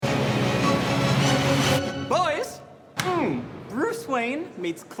Wayne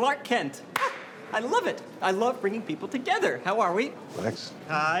meets Clark Kent. I love it. I love bringing people together. How are we? Lex?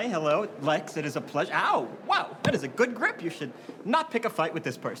 Hi, hello, Lex. It is a pleasure. Ow, wow, that is a good grip. You should not pick a fight with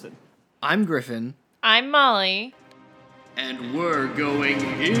this person. I'm Griffin. I'm Molly. And we're going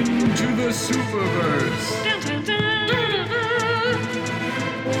into the Superverse. Dun, dun, dun, dun, dun.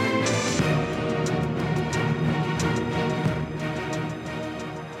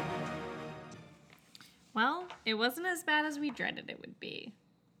 Well, it wasn't as bad as we dreaded it would be.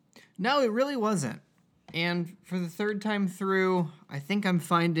 No, it really wasn't. And for the third time through, I think I'm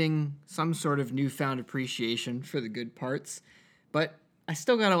finding some sort of newfound appreciation for the good parts. But I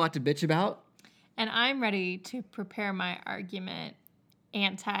still got a lot to bitch about. And I'm ready to prepare my argument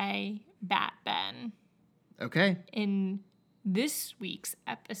anti-Batman Okay. in this week's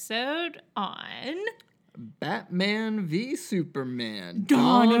episode on Batman v Superman.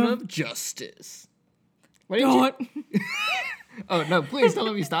 Dawn of Justice. What did you... Oh, no, please don't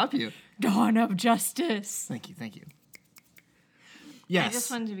let me stop you. Dawn of Justice. Thank you. Yes. I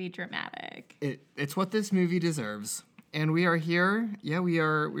just wanted to be dramatic. It's what this movie deserves. And we are here. Yeah, we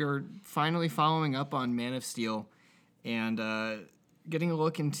are finally following up on Man of Steel and getting a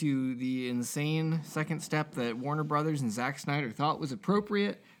look into the insane second step that Warner Brothers and Zack Snyder thought was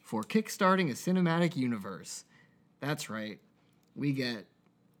appropriate for kickstarting a cinematic universe. That's right. We get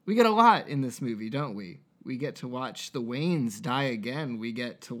a lot in this movie, don't we? We get to watch the Waynes die again. We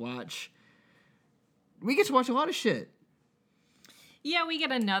get to watch a lot of shit. Yeah, we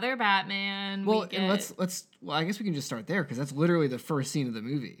get another Batman. Well, and let's I guess we can just start there because that's literally the first scene of the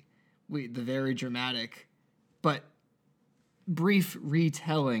movie. The very dramatic but brief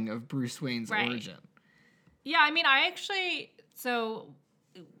retelling of Bruce Wayne's origin. Yeah, I mean,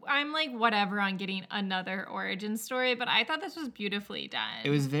 I'm like whatever on getting another origin story, but I thought this was beautifully done. It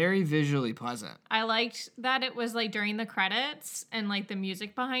was very visually pleasant. I liked that it was like during the credits and like the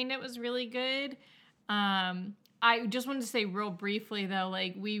music behind it was really good. I just wanted to say real briefly though,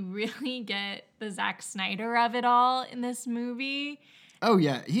 like we really get the Zack Snyder of it all in this movie. Oh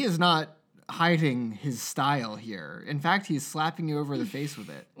yeah, he is not hiding his style here. In fact, he's slapping you over the face with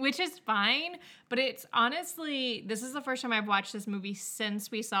it. Which is fine, but it's honestly, this is the first time I've watched this movie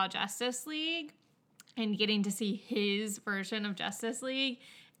since we saw Justice League and getting to see his version of Justice League.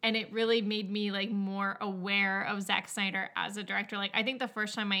 And it really made me like more aware of Zack Snyder as a director. Like I think the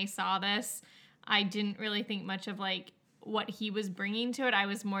first time I saw this, I didn't really think much of like what he was bringing to it. I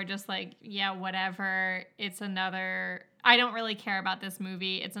was more just like, yeah, whatever. It's another, I don't really care about this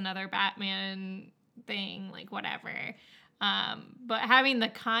movie. It's another Batman thing, like whatever. But having the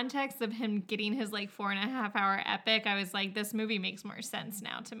context of him getting his like 4.5 hour epic, I was like, this movie makes more sense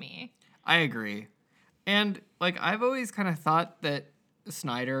now to me. I agree. And like, I've always kind of thought that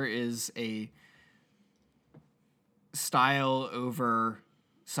Snyder is a style over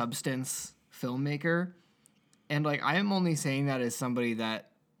substance filmmaker. And like, I am only saying that as somebody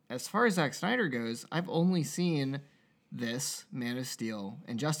that, as far as Zack Snyder goes, I've only seen this, Man of Steel,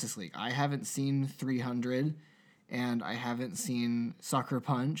 and Justice League. I haven't seen 300, and I haven't seen Sucker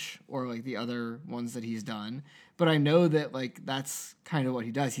Punch, or like the other ones that he's done. But I know that like, that's kind of what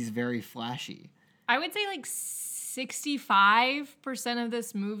he does. He's very flashy. I would say like 65% of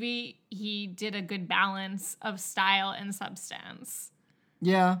this movie, he did a good balance of style and substance.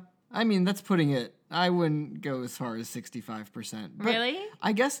 Yeah. I mean, that's putting it, I wouldn't go as far as 65%. But really?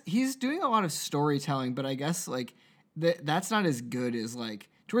 I guess he's doing a lot of storytelling, but I guess, like, that's not as good as, like,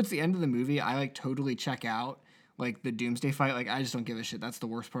 towards the end of the movie, I, like, totally check out, like, the Doomsday fight. Like, I just don't give a shit. That's the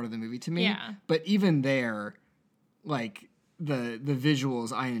worst part of the movie to me. Yeah. But even there, like, the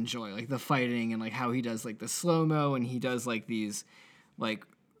visuals I enjoy. Like, the fighting and, like, how he does, like, the slow-mo and he does, like, these, like,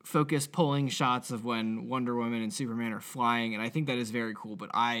 focus pulling shots of when Wonder Woman and Superman are flying. And I think that is very cool, but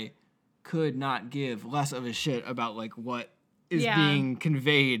I could not give less of a shit about like what is being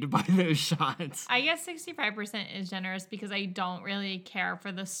conveyed by those shots. I guess 65% is generous because I don't really care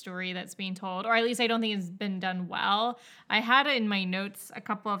for the story that's being told, or at least I don't think it's been done well. I had it in my notes a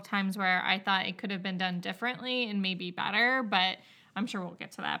couple of times where I thought it could have been done differently and maybe better, but I'm sure we'll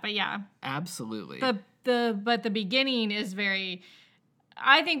get to that. But yeah. Absolutely. But the beginning is very,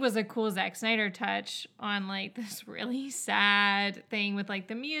 I think, was a cool Zack Snyder touch on like this really sad thing with like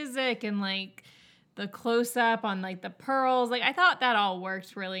the music and like the close up on like the pearls. Like I thought that all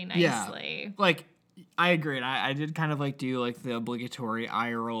worked really nicely. Yeah. Like I agree. And I did kind of like do like the obligatory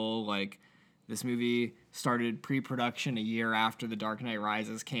eye roll. Like this movie started pre-production a year after The Dark Knight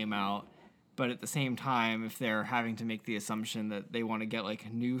Rises came out. But at the same time, if they're having to make the assumption that they want to get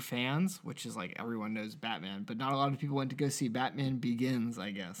like new fans, which is like everyone knows Batman, but not a lot of people went to go see Batman Begins,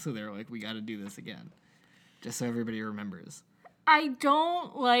 I guess. So they're like, we got to do this again, just so everybody remembers. I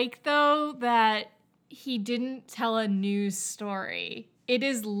don't like, though, that he didn't tell a new story. It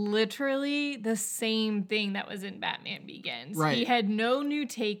is literally the same thing that was in Batman Begins. Right. He had no new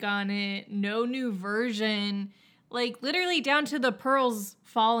take on it, no new version. Like, literally down to the pearls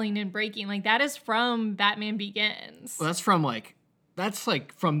falling and breaking. Like, that is from Batman Begins. Well, that's from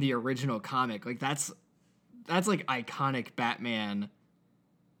the original comic. Like that's like iconic Batman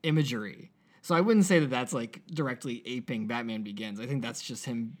imagery. So I wouldn't say that that's like directly aping Batman Begins. I think that's just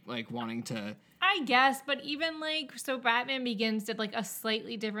him like wanting to. I guess, but even like, so Batman Begins did like a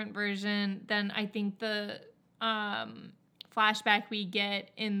slightly different version than I think the flashback we get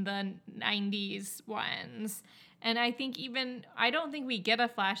in the 90s ones. And I think I don't think we get a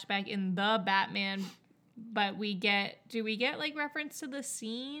flashback in the Batman, but do we get like reference to the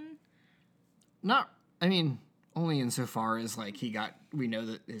scene? Only insofar as like we know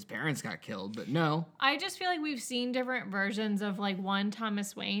that his parents got killed, but no. I just feel like we've seen different versions of like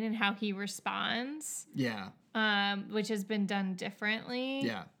Thomas Wayne and how he responds. Yeah. Which has been done differently.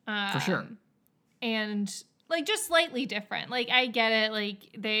 Yeah. For sure. And like just slightly different. Like I get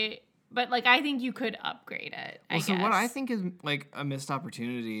it. But like I think you could upgrade it. I guess. So what I think is like a missed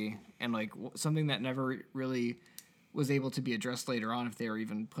opportunity and like something that never really was able to be addressed later on, if they were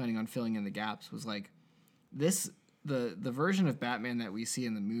even planning on filling in the gaps, was like the version of Batman that we see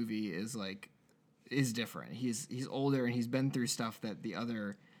in the movie is different. He's older and he's been through stuff that the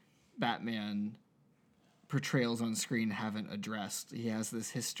other Batman portrayals on screen haven't addressed. He has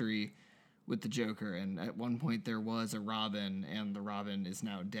this history with the Joker, and at one point there was a Robin, and the Robin is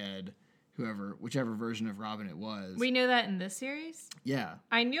now dead. Whichever version of Robin it was. We know that in this series? Yeah.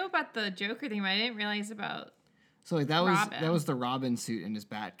 I knew about the Joker thing, but I didn't realize about So like that Robin. was the Robin suit in his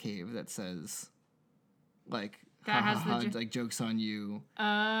Batcave that says like that has like joke's on you. Oh.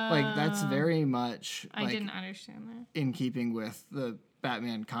 Like that's very much I like, didn't understand that. in keeping with the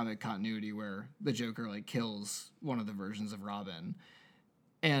Batman comic continuity where the Joker like kills one of the versions of Robin.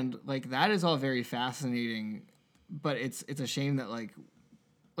 And like that is all very fascinating, but it's a shame that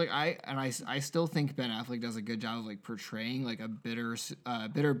I still think Ben Affleck does a good job of like portraying like a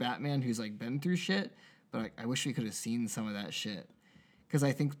bitter Batman who's like been through shit, but I wish we could have seen some of that shit. Cuz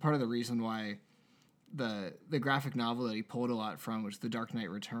I think part of the reason why the graphic novel that he pulled a lot from, which The Dark Knight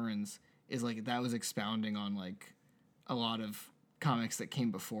Returns, is like that was expounding on like a lot of comics that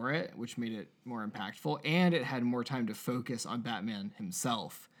came before it, which made it more impactful, and it had more time to focus on Batman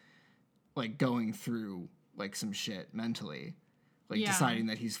himself, like going through like some shit mentally, like deciding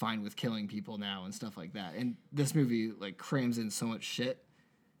that he's fine with killing people now and stuff like that. And this movie like crams in so much shit.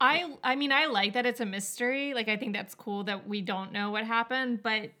 I mean, I like that it's a mystery. Like, I think that's cool that we don't know what happened.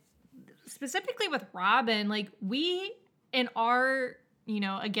 But specifically with Robin, like, we, in our,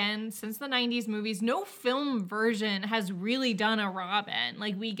 again, since the 90s movies, no film version has really done a Robin.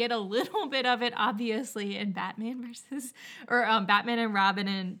 Like, we get a little bit of it, obviously, in Batman and Robin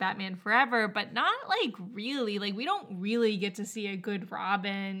and Batman Forever, but not, like, really. Like, we don't really get to see a good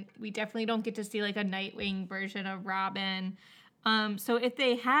Robin. We definitely don't get to see, like, a Nightwing version of Robin. So if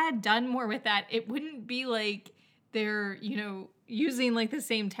they had done more with that, it wouldn't be like they're, using like the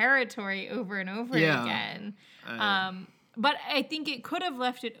same territory over and over again. But I think it could have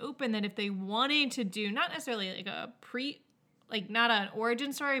left it open that if they wanted to do not necessarily like not an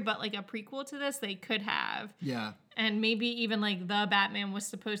origin story, but like a prequel to this, they could have. Yeah. And maybe even like the Batman was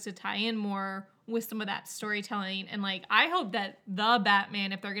supposed to tie in more with some of that storytelling. And like, I hope that the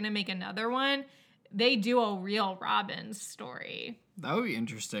Batman, if they're going to make another one, they do a real Robin story. That would be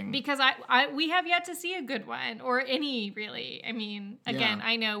interesting. Because we have yet to see a good one, or any, really. I mean, again,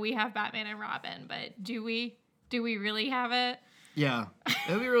 I know we have Batman and Robin, but do we really have it? Yeah,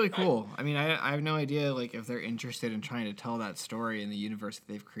 it would be really cool. I mean, I have no idea like if they're interested in trying to tell that story in the universe that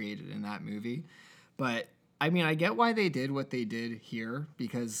they've created in that movie. But I mean, I get why they did what they did here,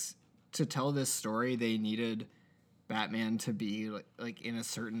 because to tell this story, they needed Batman to be like in a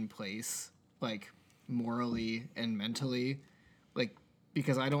certain place, like morally and mentally, like,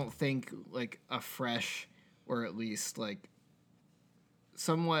 because I don't think like a fresh, or at least like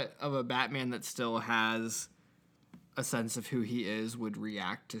somewhat of a Batman that still has a sense of who he is would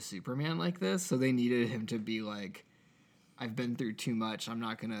react to Superman like this. So they needed him to be like, I've been through too much, I'm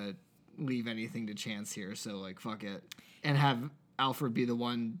not gonna leave anything to chance here, so like fuck it. And have Alfred be the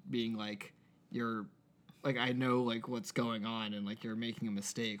one being like, you're like, I know like what's going on and like you're making a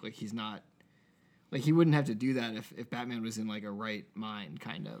mistake. Like he's not, like he wouldn't have to do that if Batman was in like a right mind,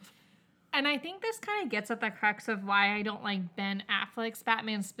 kind of. And I think this kind of gets at the crux of why I don't like Ben Affleck's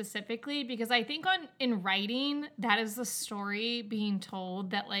Batman specifically, because I think in writing, that is the story being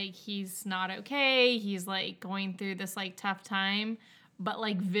told that like he's not okay, he's like going through this like tough time. But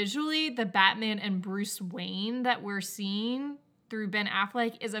like visually, the Batman and Bruce Wayne that we're seeing through Ben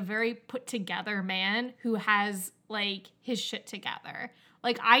Affleck is a very put together man who has like his shit together.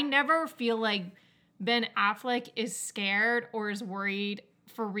 Like I never feel like Ben Affleck is scared or is worried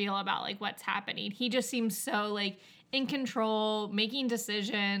for real about like what's happening. He just seems so like in control, making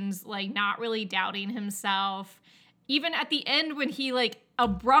decisions, like not really doubting himself. Even at the end when he like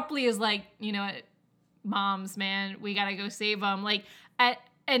abruptly is like, you know, moms, man, we gotta go save them. Like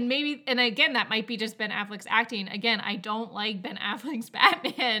and again, that might be just Ben Affleck's acting. Again, I don't like Ben Affleck's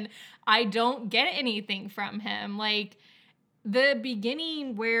Batman. I don't get anything from him. Like the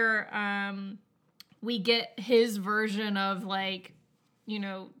beginning where we get his version of like, you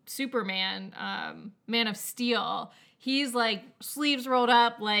know, Superman, Man of Steel. He's like sleeves rolled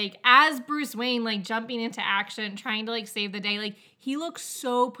up, like as Bruce Wayne, like jumping into action, trying to like save the day. Like he looks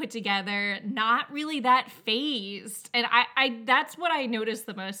so put together, not really that phased. And I that's what I noticed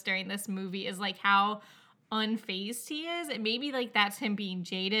the most during this movie is like how unfazed he is. And maybe like that's him being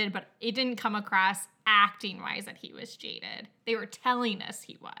jaded, but it didn't come across acting wise that he was jaded. They were telling us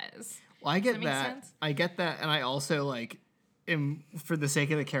he was. Well, I get Does that make that. sense? I get that, and I also like am, for the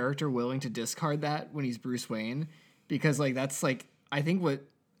sake of the character, willing to discard that when he's Bruce Wayne, because like that's like I think what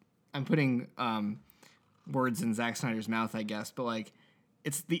I'm putting words in Zack Snyder's mouth, I guess, but like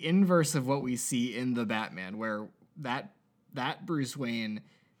it's the inverse of what we see in the Batman, where that Bruce Wayne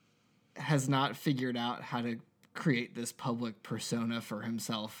has not figured out how to create this public persona for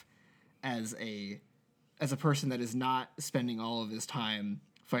himself as a person that is not spending all of his time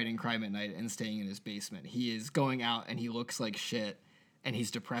fighting crime at night and staying in his basement. He is going out and he looks like shit and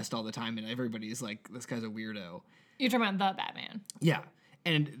he's depressed all the time and everybody's like, this guy's a weirdo. You're talking about the Batman. Yeah.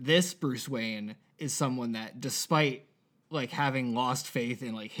 And this Bruce Wayne is someone that, despite like having lost faith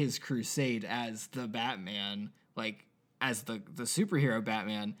in like his crusade as the Batman, like as the superhero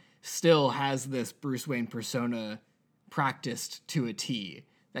Batman, still has this Bruce Wayne persona practiced to a T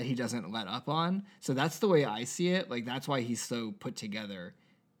that he doesn't let up on. So that's the way I see it. Like that's why he's so put together.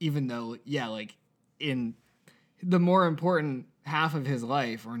 Even though, yeah, like in the more important half of his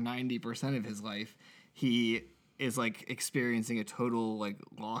life, or 90% of his life, he is like experiencing a total like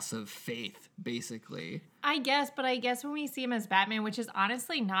loss of faith, basically. I guess when we see him as Batman, which is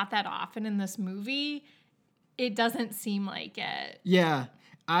honestly not that often in this movie, it doesn't seem like it. Yeah,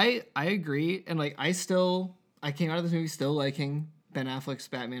 I agree. And like I came out of this movie still liking Ben Affleck's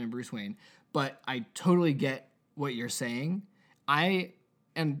Batman and Bruce Wayne, but I totally get what you're saying. I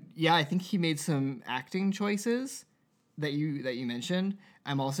think he made some acting choices that you mentioned.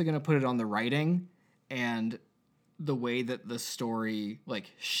 I'm also going to put it on the writing and the way that the story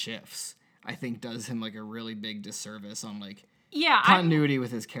like shifts. I think does him like a really big disservice on like continuity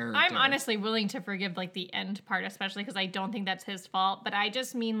with his character. I'm honestly willing to forgive like the end part, especially because I don't think that's his fault. But I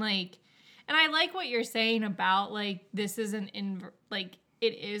just mean like, and I like what you're saying about like this isn't like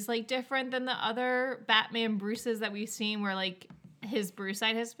it is like different than the other Batman Bruces that we've seen where like his Bruce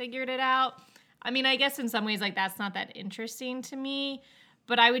side has figured it out. I mean, I guess in some ways like that's not that interesting to me,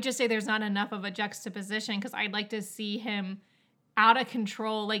 but I would just say there's not enough of a juxtaposition because I'd like to see him out of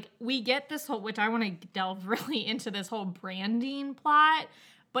control. Like we get this whole, which I want to delve really into this whole branding plot,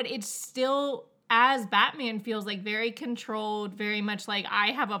 but it's still, as Batman, feels like very controlled, very much like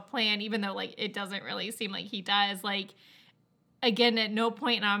I have a plan, even though like it doesn't really seem like he does. Like again, at no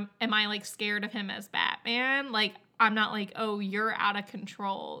point am I like scared of him as Batman. Like I'm not like, oh, you're out of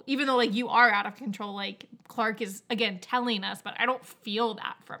control. Even though like you are out of control, like Clark is again telling us, but I don't feel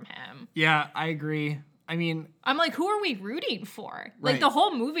that from him. Yeah, I agree. I mean, I'm like, who are we rooting for? Like Right. the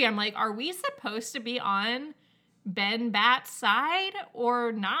whole movie, I'm like, are we supposed to be on Ben Bat's side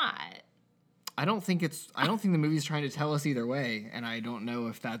or not? I don't think the movie's trying to tell us either way, and I don't know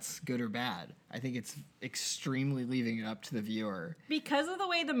if that's good or bad. I think it's extremely leaving it up to the viewer. Because of the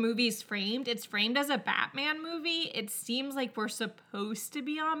way the movie's framed, it's framed as a Batman movie. It seems like we're supposed to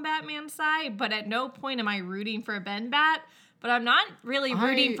be on Batman's side, but at no point am I rooting for Ben Bat. But I'm not really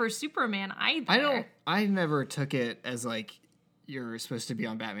rooting for Superman either. I never took it as like you're supposed to be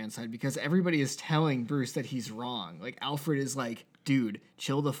on Batman's side because everybody is telling Bruce that he's wrong. Like Alfred is like, dude,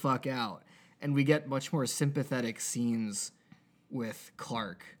 chill the fuck out. And we get much more sympathetic scenes with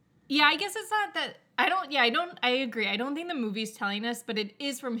Clark. Yeah, I guess it's not that. I agree. I don't think the movie's telling us, but it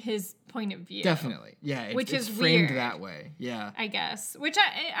is from his point of view. Definitely. Yeah. Which it's is framed weird. that way. Yeah. I guess. Which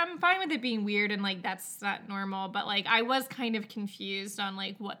I'm fine with it being weird and like that's not normal, but like I was kind of confused on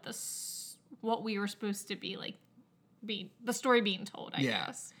like what the what we were supposed to be like, the story being told, I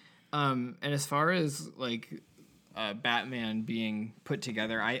guess. And as far as like Batman being put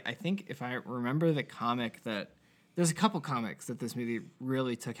together, I think if I remember the comic, that there's a couple comics that this movie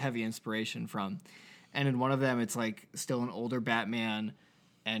really took heavy inspiration from. And in one of them, it's like still an older Batman,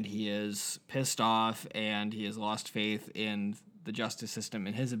 and he is pissed off and he has lost faith in the justice system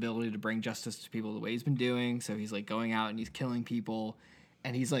and his ability to bring justice to people the way he's been doing. So he's like going out and he's killing people,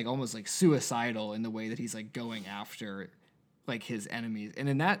 and he's like almost like suicidal in the way that he's like going after like his enemies. And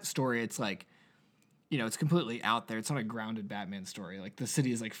in that story, it's like, you know, it's completely out there. It's not a grounded Batman story. Like the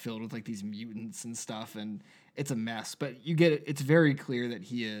city is like filled with like these mutants and stuff, and it's a mess. But you get it. It's very clear that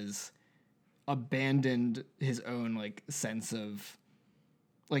he is abandoned his own like sense of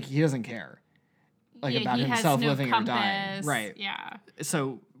like he doesn't care like about he himself has no living compass. or dying. Right. Yeah.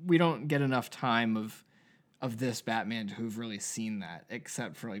 So we don't get enough time of this Batman to have really seen that,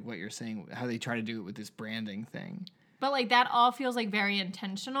 except for like what you're saying, how they try to do it with this branding thing. But like that all feels like very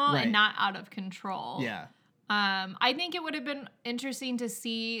intentional Right. and not out of control. Yeah. I think it would have been interesting to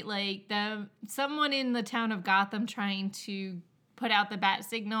see like someone in the town of Gotham trying to put out the bat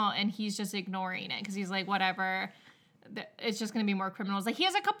signal, and he's just ignoring it because he's like, whatever, it's just going to be more criminals. Like he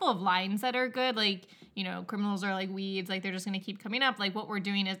has a couple of lines that are good, like, you know, criminals are like weeds, like they're just going to keep coming up, like what we're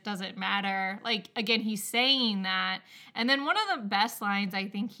doing doesn't matter. Like again, he's saying that. And then one of the best lines I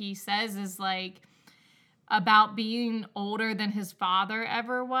think he says is like about being older than his father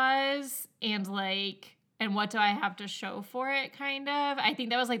ever was, and like, and what do I have to show for it, kind of. I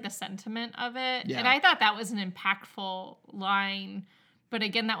think that was like the sentiment of it. Yeah. And I thought that was an impactful line. But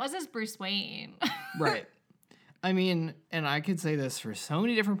again, that was his Bruce Wayne. Right. I mean, and I could say this for so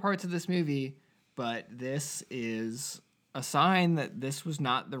many different parts of this movie, but this is a sign that this was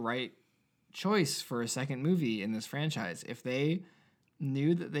not the right choice for a second movie in this franchise. If they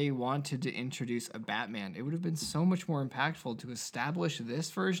knew that they wanted to introduce a Batman, it would have been so much more impactful to establish this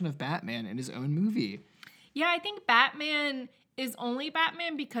version of Batman in his own movie. Yeah, I think Batman is only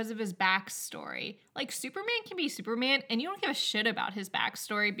Batman because of his backstory. Like, Superman can be Superman, and you don't give a shit about his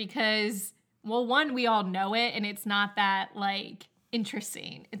backstory because, well, one, we all know it, and it's not that, like,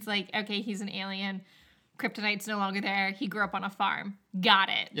 interesting. It's like, okay, he's an alien. Kryptonite's no longer there. He grew up on a farm. Got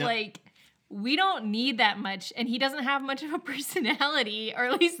it. Yep. Like, we don't need that much, and he doesn't have much of a personality, or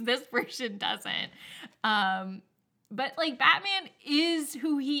at least this version doesn't. But, like, Batman is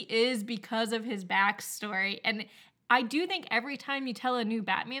who he is because of his backstory. And I do think every time you tell a new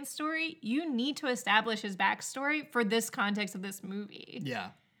Batman story, you need to establish his backstory for this context of this movie.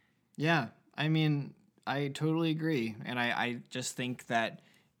 Yeah. Yeah. I mean, I totally agree. And I just think that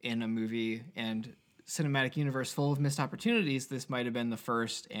in a movie and cinematic universe full of missed opportunities, this might have been the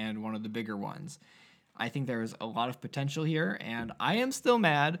first and one of the bigger ones. I think there's a lot of potential here, and I am still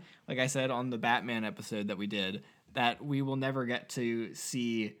mad, like I said on the Batman episode that we did, that we will never get to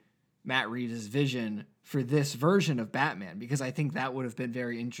see Matt Reeves' vision for this version of Batman, because I think that would have been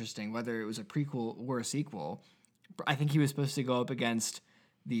very interesting, whether it was a prequel or a sequel. I think he was supposed to go up against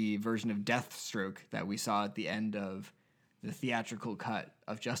the version of Deathstroke that we saw at the end of the theatrical cut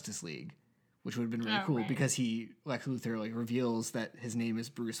of Justice League, which would have been really cool, right. because Lex Luthor like reveals that his name is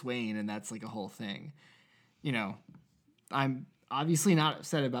Bruce Wayne, and that's like a whole thing. You know, I'm obviously not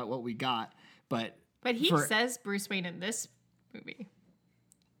upset about what we got, but he says Bruce Wayne in this movie.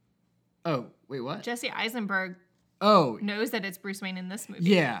 Oh, wait, what? Jesse Eisenberg Oh, knows that it's Bruce Wayne in this movie.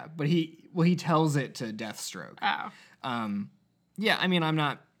 yeah, but he tells it to Deathstroke. Oh. Yeah, I mean, I'm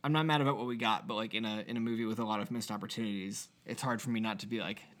not mad about what we got, but like in a movie with a lot of missed opportunities, it's hard for me not to be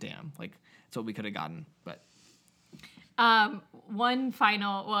like, damn, like it's what we could have gotten. But for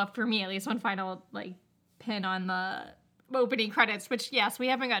me at least, one final like pin on the opening credits, which yes, we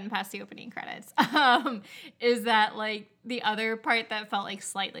haven't gotten past the opening credits, is that like the other part that felt like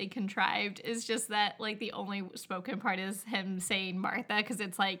slightly contrived is just that like the only spoken part is him saying Martha, because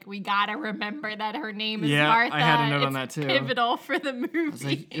it's like we gotta remember that her name is Martha. I had a note it's on that too. Pivotal for the movie. It's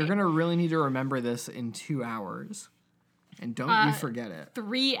like, you're gonna really need to remember this in 2 hours, and don't you forget it.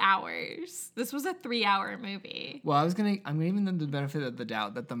 3 hours. This was a 3-hour movie. Well, I'm gonna give them the benefit of the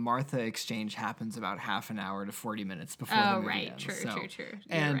doubt that the Martha exchange happens about half an hour to 40 minutes before the movie Right. ends. True. You're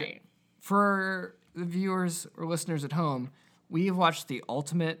And right. for the viewers or listeners at home, we have watched the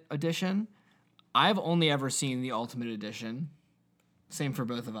Ultimate Edition. I've only ever seen the Ultimate Edition. Same for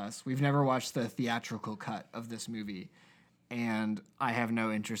both of us. We've never watched the theatrical cut of this movie, and I have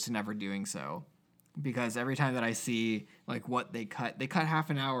no interest in ever doing so, because every time that I see like what they cut half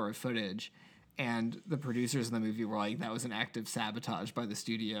an hour of footage, and the producers in the movie were like, that was an act of sabotage by the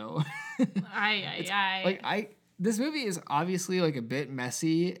studio. this movie is obviously like a bit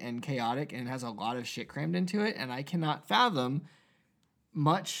messy and chaotic and has a lot of shit crammed into it, and I cannot fathom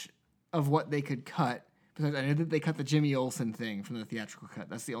much of what they could cut, because I know that they cut the Jimmy Olsen thing from the theatrical cut.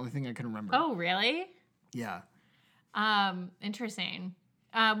 That's the only thing I can remember. Oh, really? Yeah. Interesting.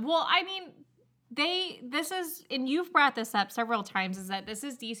 Well, I mean, and you've brought this up several times, is that this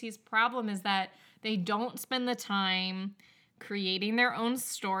is DC's problem, is that they don't spend the time creating their own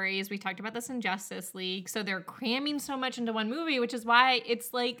stories. We talked about this in Justice League. So they're cramming so much into one movie, which is why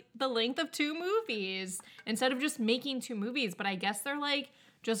it's like the length of 2 movies instead of just making 2 movies. But I guess they're like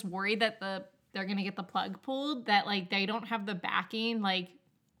just worried that they're going to get the plug pulled, that like they don't have the backing like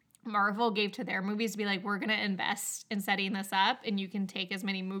Marvel gave to their movies to be like, we're going to invest in setting this up and you can take as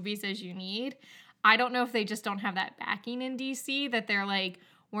many movies as you need. I don't know if they just don't have that backing in DC, that they're like,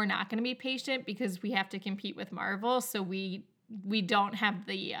 we're not going to be patient because we have to compete with Marvel. So we don't have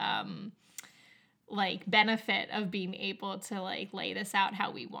the like benefit of being able to like lay this out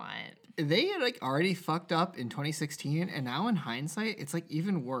how we want. They had like already fucked up in 2016, and now in hindsight, it's like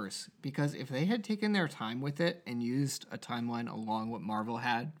even worse, because if they had taken their time with it and used a timeline along what Marvel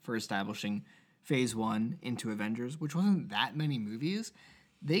had for establishing Phase 1 into Avengers, which wasn't that many movies,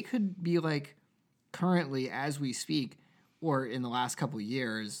 they could be like currently as we speak, or in the last couple of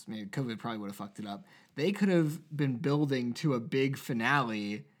years, maybe COVID probably would have fucked it up, they could have been building to a big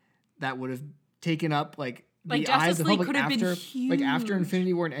finale that would have taken up like the eyes of the public after, like after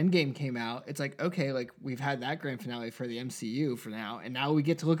Infinity War and Endgame came out. It's like, okay, like we've had that grand finale for the MCU for now, and now we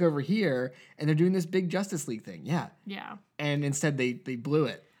get to look over here, and they're doing this big Justice League thing. Yeah. And instead they blew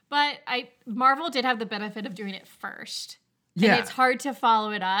it. But Marvel did have the benefit of doing it first. Yeah. And it's hard to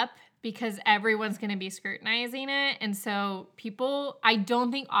follow it up because everyone's going to be scrutinizing it. And so I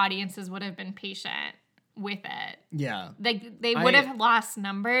don't think audiences would have been patient with it. Yeah. Like they would have lost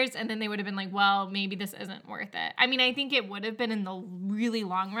numbers, and then they would have been like, well, maybe this isn't worth it. I mean, I think it would have been in the really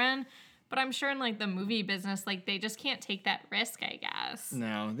long run, but I'm sure in like the movie business, like they just can't take that risk, I guess.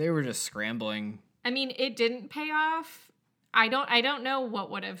 No, they were just scrambling. I mean, it didn't pay off. I don't know what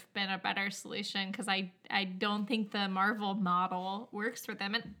would have been a better solution, because I don't think the Marvel model works for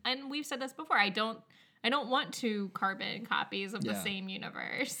them. And we've said this before. I don't want 2 carbon copies of the same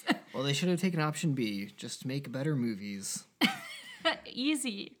universe. Well, they should have taken option B. Just make better movies.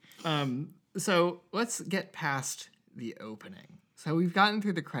 Easy. So let's get past the opening. So we've gotten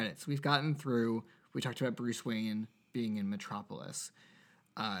through the credits. We talked about Bruce Wayne being in Metropolis.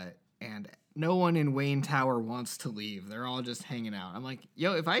 And no one in Wayne Tower wants to leave. They're all just hanging out. I'm like,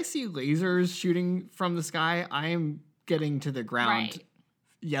 yo, if I see lasers shooting from the sky, I am getting to the ground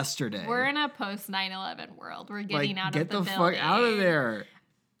yesterday. We're in a post 9/11 world. We're getting out of the building. Get the fuck out of there.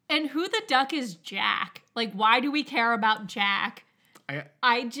 And who the duck is Jack? Like, why do we care about Jack?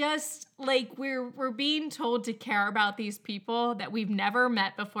 I just, like, we're being told to care about these people that we've never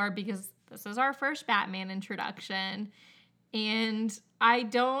met before because this is our first Batman introduction. And I'm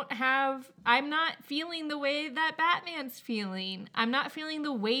not feeling the way that Batman's feeling. I'm not feeling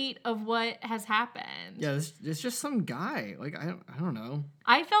the weight of what has happened. Yeah, it's just some guy. Like, I don't know.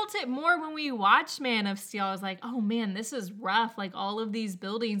 I felt it more when we watched Man of Steel. I was like, oh man, this is rough. Like all of these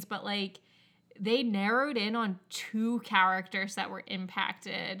buildings, but like they narrowed in on 2 characters that were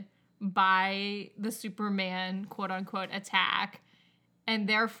impacted by the Superman quote unquote attack. And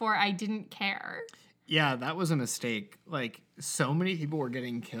therefore I didn't care. Yeah, that was a mistake. Like, so many people were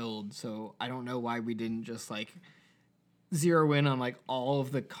getting killed, so I don't know why we didn't just, like, zero in on, like, all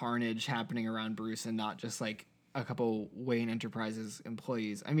of the carnage happening around Bruce and not just, like, a couple Wayne Enterprises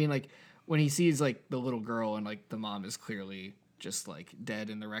employees. I mean, like, when he sees, like, the little girl and, like, the mom is clearly just, like, dead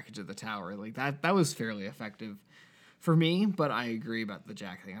in the wreckage of the tower, like, that was fairly effective for me, but I agree about the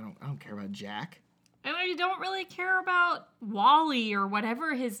Jack thing. I don't care about Jack. And I don't really care about Wally or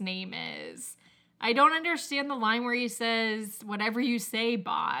whatever his name is. I don't understand the line where he says, whatever you say,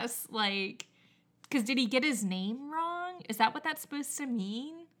 boss. Like, because did he get his name wrong? Is that what that's supposed to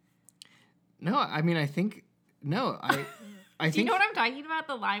mean? No, I mean, I think, no, I Do think. you know what I'm talking about?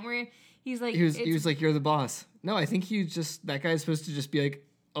 The line where he's like. He was like, you're the boss. No, I think that guy's supposed to just be like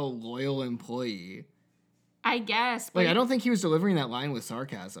a loyal employee. I guess. Like, I don't think he was delivering that line with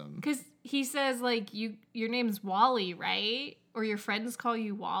sarcasm. Because he says, like, your name's Wally, right? Or your friends call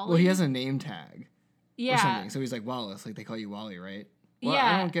you Wally? Well, he has a name tag. Yeah. Or something. So he's like, Wallace. Like, they call you Wally, right? Well,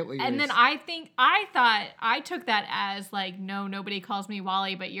 yeah. I don't get what you're... And then I took that as, like, no, nobody calls me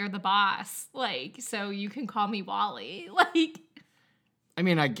Wally, but you're the boss. Like, so you can call me Wally. Like... I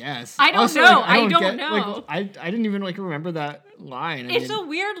mean, I guess. I don't know. Like, I don't know. Like, I didn't even, like, remember that line. It's a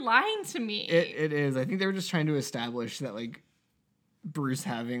weird line to me. It is. I think they were just trying to establish that, like, Bruce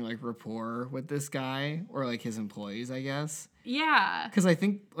having like rapport with this guy or like his employees, I guess. Yeah. Because I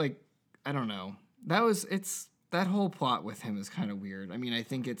think like I don't know. That whole plot with him is kind of weird. I mean, I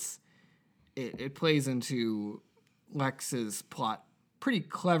think it plays into Lex's plot pretty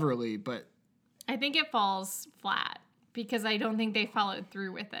cleverly, but I think it falls flat because I don't think they followed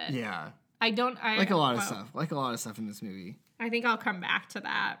through with it. yeah, I like a lot of stuff in this movie. I think I'll come back to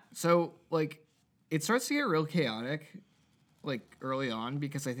that. So like, it starts to get real chaotic, like early on,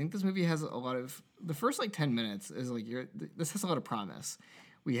 because I think this movie has a lot of the first like 10 minutes is like this has a lot of promise.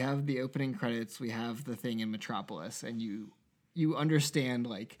 We have the opening credits, we have the thing in Metropolis, and you understand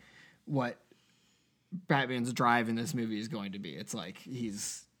like what Batman's drive in this movie is going to be. It's like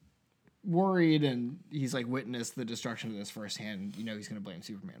he's worried and he's like witnessed the destruction of this firsthand. You know he's going to blame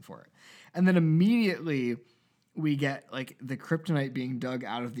Superman for it. And then immediately we get like the kryptonite being dug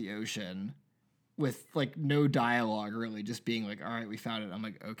out of the ocean with like no dialogue really, just being like, all right, we found it. I'm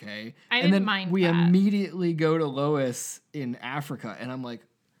like, okay. I and didn't then mind we that. immediately go to Lois in Africa and I'm like,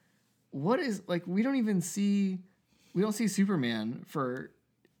 what is like, we don't see Superman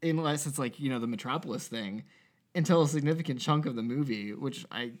unless it's like, you know, the Metropolis thing until a significant chunk of the movie, which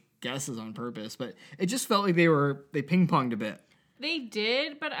I guess is on purpose, but it just felt like they ping-ponged a bit. They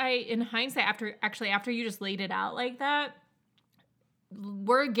did, but in hindsight, after you just laid it out like that,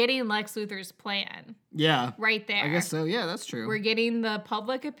 we're getting Lex Luthor's plan Yeah. right there. I guess so. Yeah, that's true. We're getting the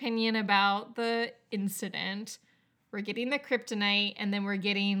public opinion about the incident. We're getting the kryptonite, and then we're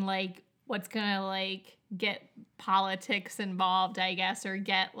getting like what's gonna like get politics involved, I guess, or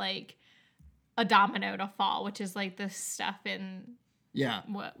get like a domino to fall, which is like the stuff in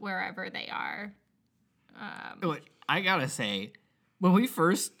wherever they are. Look, I gotta say, when we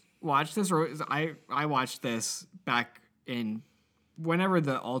first watched this, or I watched this back in whenever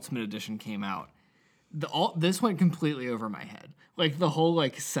the Ultimate Edition came out, this went completely over my head. Like the whole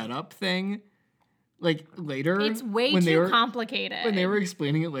like setup thing. Like later, It's way too complicated. When they were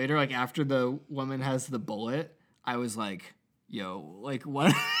explaining it later, like after the woman has the bullet, I was like, "Yo, like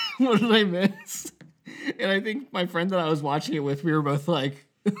what? What did I miss?" And I think my friend that I was watching it with, we were both like,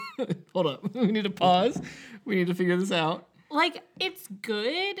 "Hold up, we need to pause. We need to figure this out." Like, it's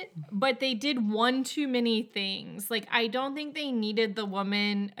good, but they did one too many things. Like, I don't think they needed the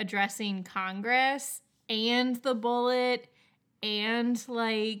woman addressing Congress and the bullet and,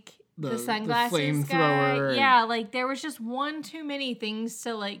 like, the sunglasses guy. Yeah, like, there was just one too many things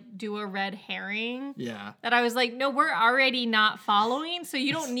to, like, do a red herring. Yeah. That I was like, no, we're already not following, so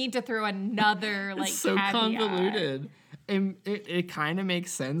you don't need to throw another, like, it's so caveat. convoluted. And it kind of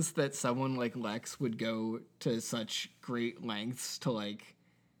makes sense that someone like Lex would go to such great lengths to like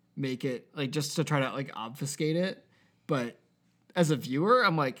make it like just to try to like obfuscate it. But as a viewer,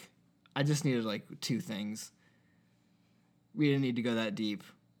 I'm like, I just needed like two things. We didn't need to go that deep.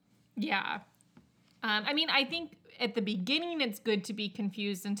 Yeah. I mean, I think at the beginning it's good to be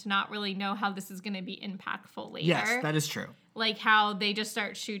confused and to not really know how this is going to be impactful later. Yes, that is true. Like how they just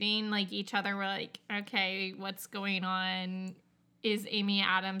start shooting like each other. We're like, okay, what's going on? Is Amy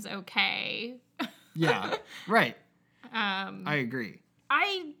Adams okay? Yeah, right. I agree.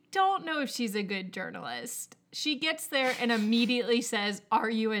 I don't know if she's a good journalist. She gets there and immediately says, "Are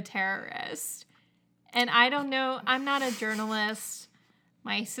you a terrorist?" And I don't know. I'm not a journalist.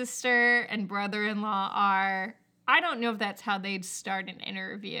 My sister and brother-in-law are. I don't know if that's how they'd start an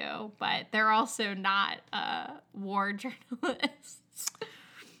interview, but they're also not war journalists.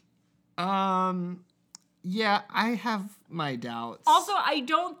 Yeah, I have my doubts. Also, I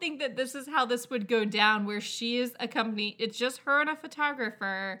don't think that this is how this would go down, where she is a company. It's just her and a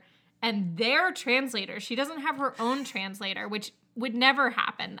photographer and their translator. She doesn't have her own translator, which would never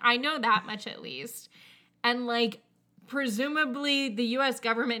happen. I know that much at least. And like, presumably the US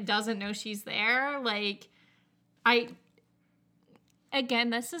government doesn't know she's there. Like,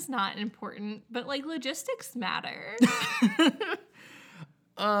 again, this is not important, but like logistics matter.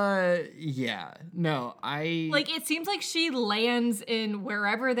 Yeah. No, like it seems like she lands in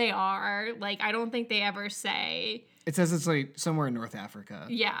wherever they are. Like I don't think they ever say. It says it's like somewhere in North Africa.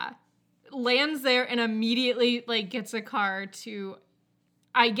 Yeah. Lands there and immediately like gets a car to,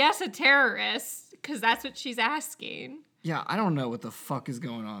 I guess, a terrorist, because that's what she's asking. Yeah, I don't know what the fuck is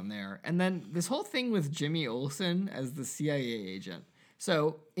going on there. And then this whole thing with Jimmy Olsen as the CIA agent.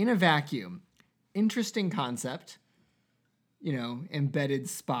 So, in a vacuum, interesting concept. You know, embedded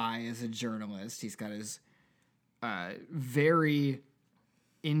spy as a journalist. He's got his very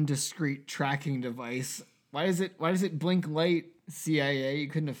indiscreet tracking device. Why does it blink light, CIA? You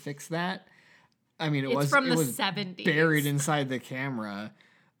couldn't have fixed that? I mean, it was from the 70s. buried inside the camera.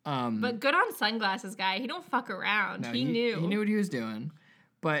 But good on Sunglasses Guy. He don't fuck around. No, he knew. He knew what he was doing.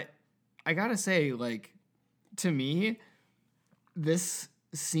 But I gotta say, like, to me, this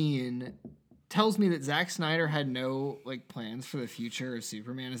scene tells me that Zack Snyder had no, like, plans for the future of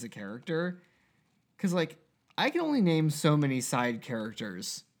Superman as a character. Because, like, I can only name so many side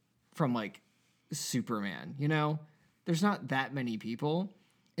characters from, like, Superman, you know? There's not that many people.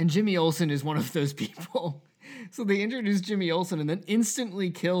 And Jimmy Olsen is one of those people. So they introduce Jimmy Olsen and then instantly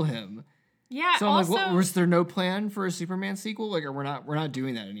kill him. Yeah. So I'm also, like, what, was there no plan for a Superman sequel? Like, or we're not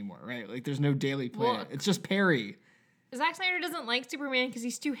doing that anymore, right? Like, there's no daily plan. Well, It's just Perry. Zack Snyder doesn't like Superman because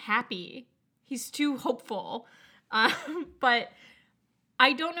he's too happy. He's too hopeful. But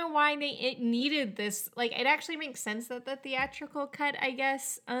I don't know why it needed this. Like, it actually makes sense that the theatrical cut, I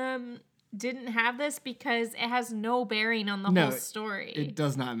guess, didn't have this because it has no bearing on the whole story. It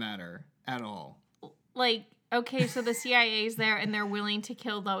does not matter at all. Like, okay, so the CIA's there and they're willing to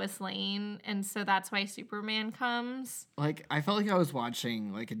kill Lois Lane, and so that's why Superman comes. Like, I felt like I was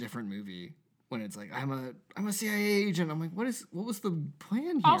watching like a different movie when it's like I'm a CIA agent. I'm like, what was the plan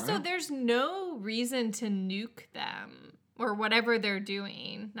here? Also, there's no reason to nuke them or whatever they're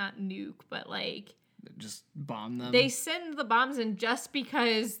doing. Not nuke, but like just bomb them. They send the bombs in just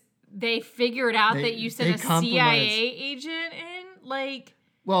because they figured out that you sent a CIA agent in. Like,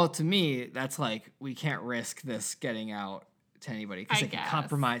 well, to me, that's like, we can't risk this getting out to anybody because it can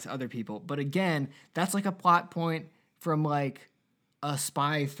compromise other people. But again, that's like a plot point from like a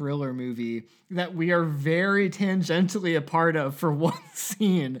spy thriller movie that we are very tangentially a part of for one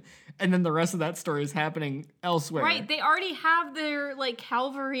scene, and then the rest of that story is happening elsewhere. Right, they already have their like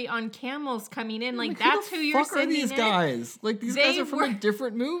cavalry on camels coming in. Like that's who you're sending in. Who the fuck are these guys? Like these guys are from a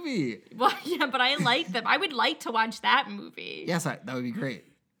different movie. Well, yeah, but I like them. I would like to watch that movie. Yes, that would be great.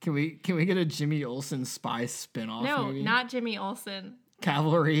 Can we get a Jimmy Olsen spy spinoff movie? No, not Jimmy Olsen.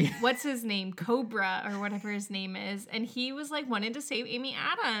 Cavalry. What's his name? Cobra or whatever his name is. And he was like wanted to save Amy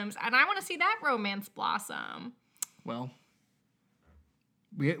Adams. And I want to see that romance blossom. Well,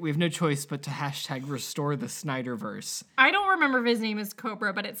 we have no choice but to hashtag restore the Snyderverse. I don't remember if his name is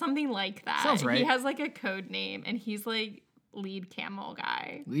Cobra, but it's something like that. Sounds right. He has like a code name and he's like lead camel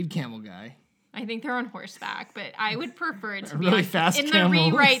guy. Lead camel guy. I think they're on horseback, but I would prefer it to be really fast in camels.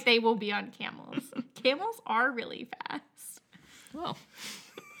 the rewrite, they will be on camels. Camels are really fast. Well,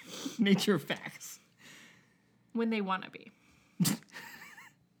 nature facts. When they want to be.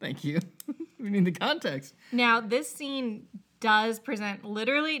 Thank you. We need the context. Now, this scene does present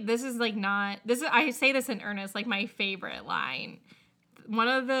literally, this is I say this in earnest, like my favorite line. One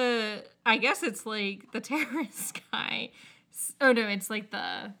of the, I guess it's like the terrorist guy. Oh no, it's like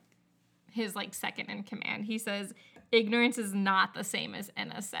his like second in command. He says, ignorance is not the same as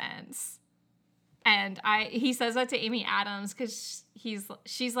innocence. And he says that to Amy Adams because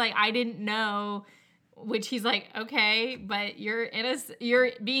she's like, I didn't know, which he's like, okay, but you're innocent.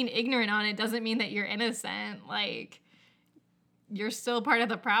 You're being ignorant on it doesn't mean that you're innocent. Like, you're still part of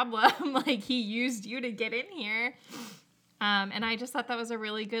the problem. Like, he used you to get in here. And I just thought that was a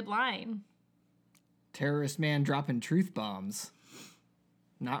really good line. Terrorist man dropping truth bombs.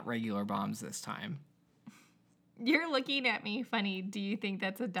 Not regular bombs this time. You're looking at me funny. Do you think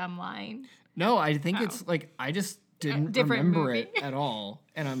that's a dumb line? No, I think it's like, I just didn't remember movie. it at all.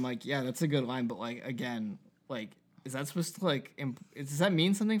 And I'm like, yeah, that's a good line. But like, again, like, is that supposed to like, does that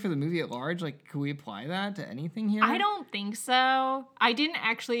mean something for the movie at large? Like, can we apply that to anything here? I don't think so. I didn't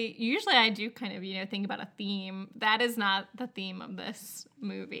actually, usually I do kind of, think about a theme. That is not the theme of this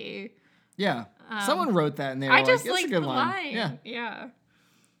movie. Yeah. Someone wrote that and they were like, that's a good line. Yeah.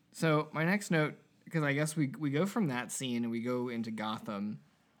 So my next note, because I guess we go from that scene and we go into Gotham,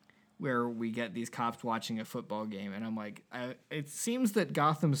 where we get these cops watching a football game, and I'm like, it seems that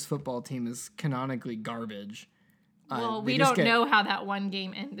Gotham's football team is canonically garbage. Well, we don't know how that one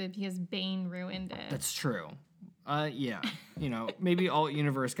game ended because Bane ruined it. That's true. Yeah, maybe all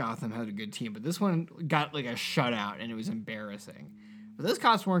Universe Gotham had a good team, but this one got like a shutout, and it was embarrassing. But those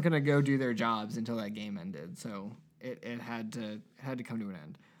cops weren't going to go do their jobs until that game ended, so it had to come to an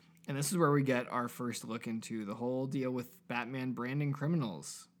end. And this is where we get our first look into the whole deal with Batman branding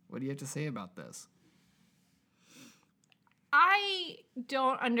criminals. What do you have to say about this? I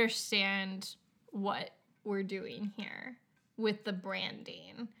don't understand what we're doing here with the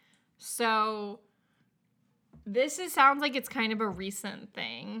branding. So sounds like it's kind of a recent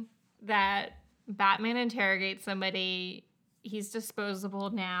thing that Batman interrogates somebody. He's disposable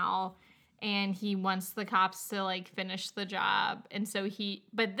now, and he wants the cops to like finish the job. And so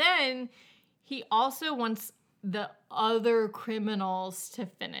but then he also wants the other criminals to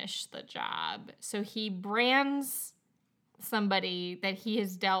finish the job. So he brands somebody that he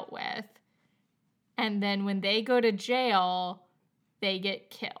has dealt with, and then when they go to jail, they get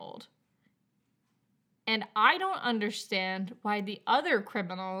killed. And I don't understand why the other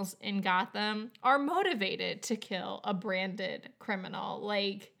criminals in Gotham are motivated to kill a branded criminal.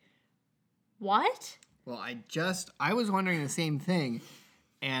 Like, what? Well, I was wondering the same thing,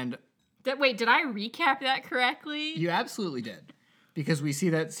 and Wait, did I recap that correctly? you absolutely did, because we see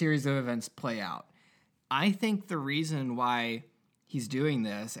that series of events play out. I think the reason why he's doing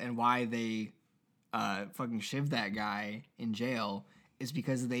this and why they fucking shiv that guy in jail is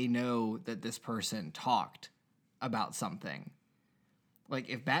because they know that this person talked about something. Like,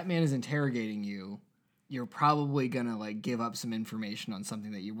 if Batman is interrogating you, you're probably gonna, like, give up some information on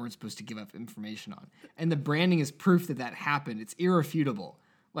something that you weren't supposed to give up information on. And the branding is proof that that happened. It's irrefutable.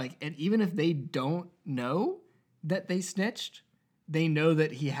 Like, and even if they don't know that they snitched, they know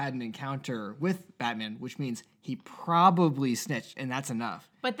that he had an encounter with Batman, which means he probably snitched, and that's enough.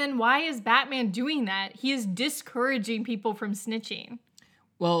 But then why is Batman doing that? He is discouraging people from snitching.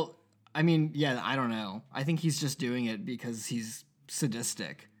 Well, I mean, yeah, I don't know. I think he's just doing it because he's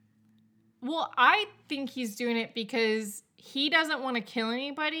sadistic. Well, I think he's doing it because he doesn't want to kill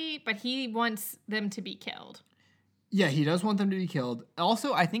anybody, but he wants them to be killed. Yeah, he does want them to be killed.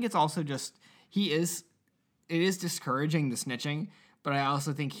 Also, I think it's also just, it is discouraging the snitching, but I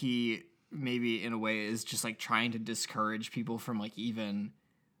also think he maybe in a way is just like trying to discourage people from like even,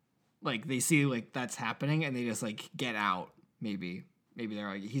 like they see like that's happening and they just like get out maybe. Maybe they're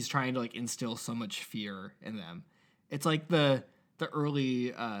like, he's trying to like instill so much fear in them. It's like the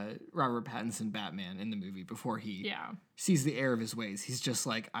early Robert Pattinson Batman in the movie before he sees the error of his ways. He's just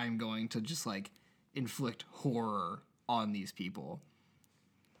like, I'm going to just like inflict horror on these people.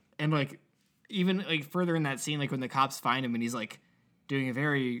 And like, even like further in that scene, like when the cops find him and he's like doing a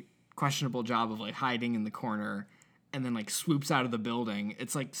very questionable job of like hiding in the corner and then like swoops out of the building,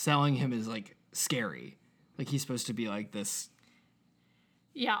 it's like selling him as like scary. Like he's supposed to be like this.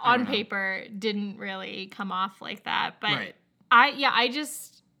 Yeah, on paper didn't really come off like that, but right. I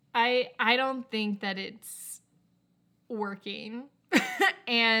don't think that it's working.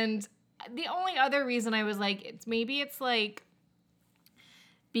 And the only other reason I was like, it's like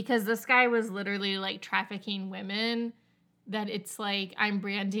because this guy was literally like trafficking women, that it's like I'm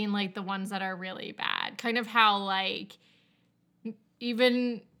branding like the ones that are really bad. Kind of how like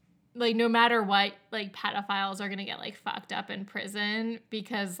even like no matter what, like pedophiles are gonna get like fucked up in prison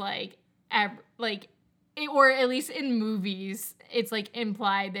because like or at least in movies, it's like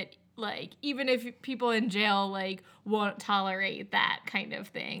implied that like even if people in jail like won't tolerate that kind of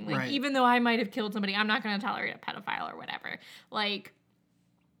thing. Like even though I might have killed somebody, I'm not gonna tolerate a pedophile or whatever. Like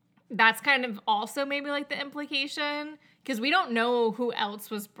that's kind of also maybe like the implication because we don't know who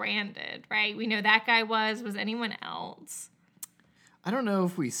else was branded, right? We know that guy was anyone else? I don't know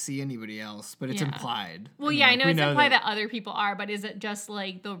if we see anybody else, but it's implied. Well, I know it's implied that other people are, but is it just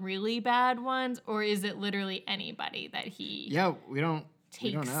like the really bad ones, or is it literally anybody that he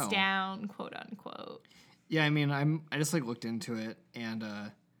takes down, quote unquote? Yeah, I mean, I just like looked into it, and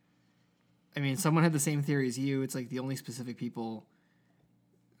I mean, someone had the same theory as you. It's like the only specific people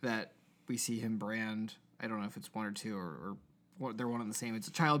that we see him brand. I don't know if it's one or two or they're one and the same. It's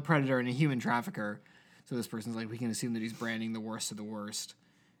a child predator and a human trafficker. So this person's like, we can assume that he's branding the worst of the worst.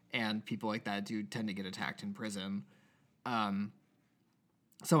 And people like that do tend to get attacked in prison. Someone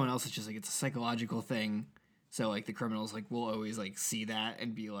else is just like, it's a psychological thing. So like the criminals like will always like see that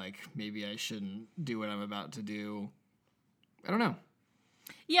and be like, maybe I shouldn't do what I'm about to do. I don't know.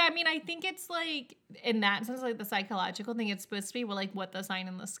 Yeah, I mean, I think it's like, in that sense, like the psychological thing, it's supposed to be like what the sign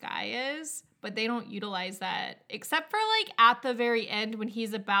in the sky is. But they don't utilize that except for like at the very end when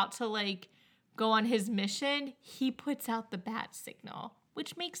he's about to like go on his mission, he puts out the bat signal,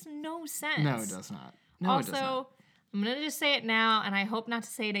 which makes no sense. No, it does not. It does not. I'm going to just say it now, and I hope not to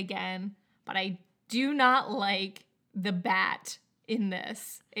say it again, but I do not like the bat in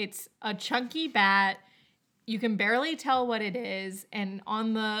this. It's a chunky bat. You can barely tell what it is, and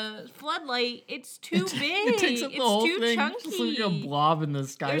on the floodlight, it's too big. It takes up the whole too thing. chunky. It's like a blob in the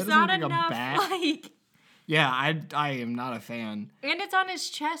sky. There's it doesn't not look enough, like a bat. like... Yeah, I am not a fan. And it's on his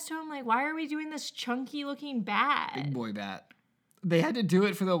chest, so I'm like, why are we doing this chunky looking bat? Big boy bat. They had to do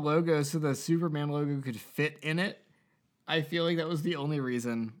it for the logo so the Superman logo could fit in it. I feel like that was the only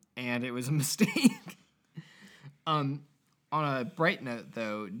reason, and it was a mistake. On a bright note,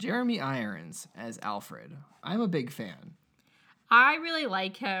 though, Jeremy Irons as Alfred. I'm a big fan. I really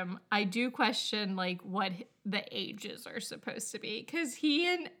like him. I do question, like, what the ages are supposed to be, because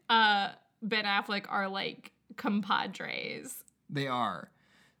he and Ben Affleck are, like, compadres. They are.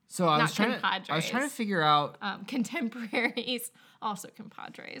 So I Not was trying to compadres. figure out Contemporaries, also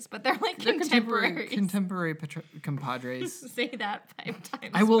compadres, but they're like they're contemporaries. contemporary compadres. Say that 5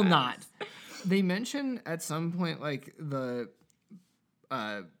 times. I will fast. not. They mention at some point like the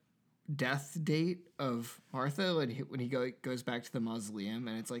death date of Martha when he goes back to the mausoleum,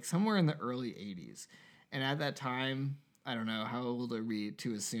 and it's like somewhere in the early 80s. And at that time, I don't know, how old are we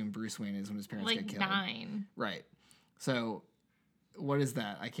to assume Bruce Wayne is when his parents get Like killed? 9. Right. So what is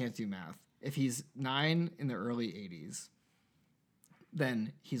that? I can't do math. If he's 9 in the early 80s,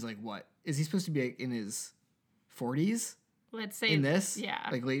 then he's like what? Is he supposed to be like in his 40s Let's say in this? Yeah.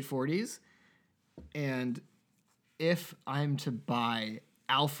 Like late 40s? And if I'm to buy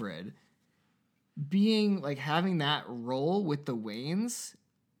Alfred, being like having that role with the Waynes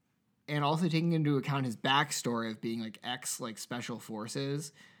and also taking into account his backstory of being like like special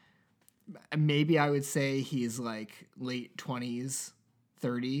forces, maybe I would say he's like late 20s,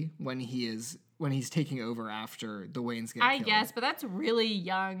 30 when he's taking over after the Waynes get I killed. guess, but that's really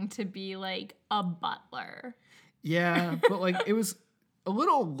young to be like a butler. Yeah, but like it was a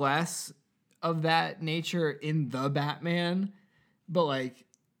little less of that nature in the Batman, but like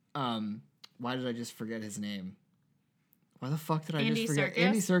why did I just forget his name? Why the fuck did I Andy just forget? Serkis?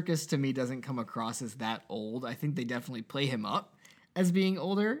 Andy Serkis to me doesn't come across as that old. I think they definitely play him up as being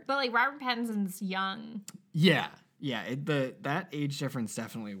older. But like Robert Pattinson's young. Yeah. That age difference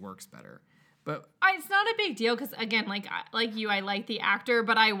definitely works better. But It's not a big deal because again, like you, I like the actor,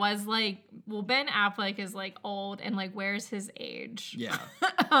 but I was like, well, Ben Affleck is like old, and like, where's his age? yeah,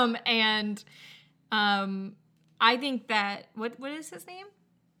 I think that what is his name?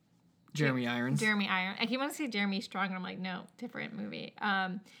 Jeremy Irons. Jeremy Irons. I keep wanting to say Jeremy Strong, and I'm like, no, different movie.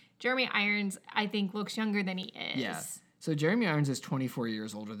 Jeremy Irons, I think, looks younger than he is. Yeah. So Jeremy Irons is 24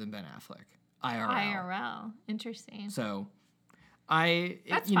 years older than Ben Affleck. IRL. Interesting. So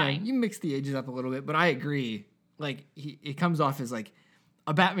That's fine. you mix the ages up a little bit, but I agree. Like it comes off as like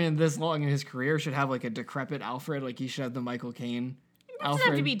a Batman this long in his career should have like a decrepit Alfred. Like he should have the Michael Caine. It doesn't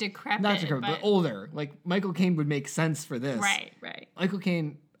have to be decrepit. Not decrepit, but older. Like Michael Caine would make sense for this. Right. Michael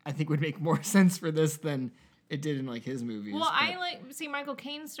Caine, I think, would make more sense for this than it did in like his movies. Well, Michael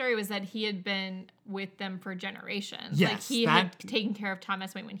Caine's story was that he had been with them for generations. Yes, like he had taken care of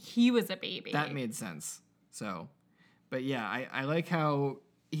Thomas Wayne when he was a baby. That made sense. So, but yeah, I like how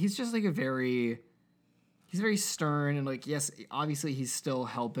he's just like he's very stern and like, yes, obviously he's still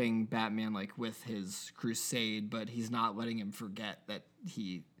helping Batman like with his crusade, but he's not letting him forget that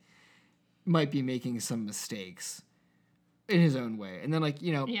he might be making some mistakes in his own way. And then like,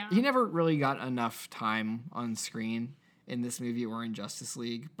 he never really got enough time on screen in this movie or in Justice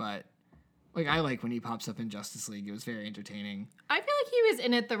League, but like I like when he pops up in Justice League. It was very entertaining. I feel like he was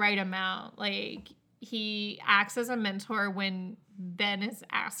in it the right amount. Like he acts as a mentor when Ben is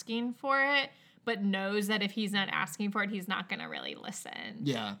asking for it, but knows that if he's not asking for it, he's not going to really listen.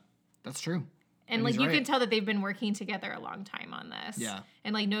 Yeah, that's true. And like you can tell that they've been working together a long time on this. Yeah.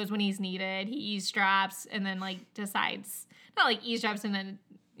 And like knows when he's needed. He eavesdrops and then like decides, not like eavesdrops in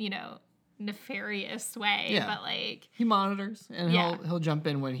a, nefarious way, but like he monitors and he'll jump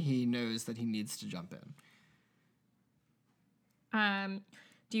in when he knows that he needs to jump in.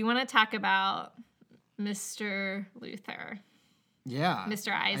 Do you want to talk about Mr. Luthor? Yeah.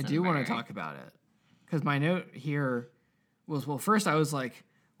 Mr. Eisenberg. I do want to talk about it. Because my note here was, well, first I was like,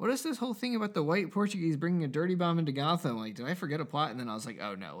 what is this whole thing about the white Portuguese bringing a dirty bomb into Gotham? Like, did I forget a plot? And then I was like,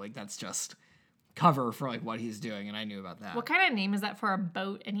 oh no, like that's just cover for like what he's doing, and I knew about that. What kind of name is that for a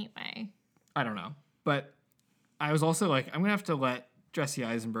boat anyway? I don't know. But I was also like, I'm going to have to let Jesse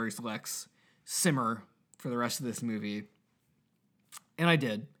Eisenberg's Lex simmer for the rest of this movie. And I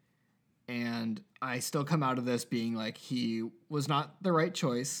did. And I still come out of this being like, he was not the right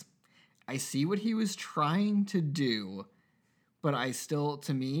choice. I see what he was trying to do, but I still,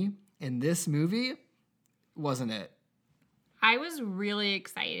 to me, in this movie, wasn't it. I was really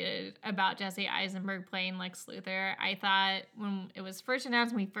excited about Jesse Eisenberg playing Lex Luthor. I thought when it was first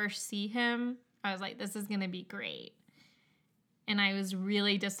announced, when we first see him, I was like, this is going to be great. And I was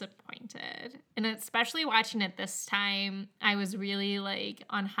really disappointed. And especially watching it this time, I was really like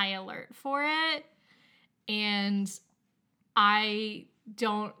on high alert for it. And I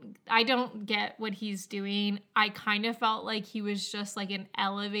don't get what he's doing. I kind of felt like he was just like an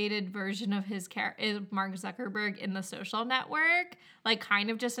elevated version of his Mark Zuckerberg in The Social Network, like kind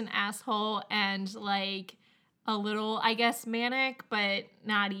of just an asshole and like a little, I guess, manic, but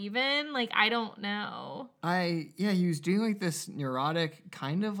not even. Like, I don't know. He was doing like this neurotic,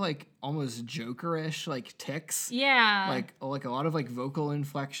 kind of like almost Jokerish, like tics. Yeah. Like a lot of like vocal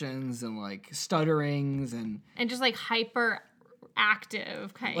inflections and like stutterings and just like hyper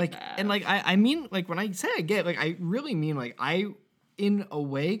active kind like of. and like I mean like when I say I get like I really mean like I in a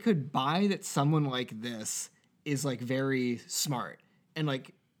way could buy that someone like this is like very smart and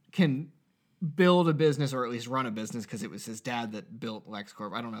like can build a business or at least run a business because it was his dad that built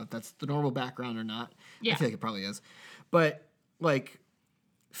LexCorp. I don't know if that's the normal background or not. Yeah. I feel like it probably is. But like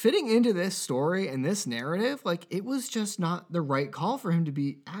fitting into this story and this narrative, like it was just not the right call for him to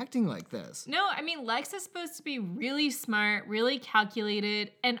be acting like this. No, I mean, Lex is supposed to be really smart, really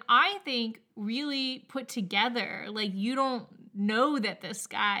calculated, and I think really put together. Like, you don't know that this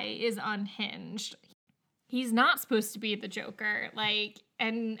guy is unhinged. He's not supposed to be the Joker. Like,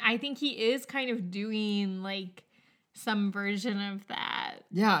 and I think he is kind of doing, like, some version of that.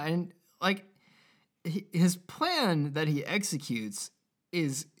 Yeah, and like his plan that he executes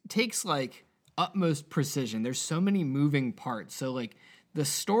takes like utmost precision. There's so many moving parts. So like the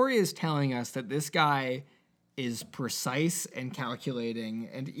story is telling us that this guy is precise and calculating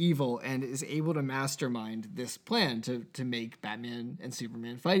and evil and is able to mastermind this plan to make Batman and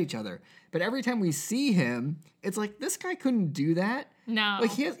Superman fight each other. But every time we see him, it's like this guy couldn't do that. No.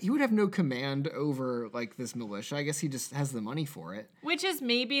 Like he would have no command over like this militia. I guess he just has the money for it. Which is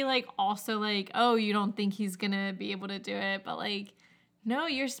maybe like also like, oh, you don't think he's gonna be able to do it, but like, no,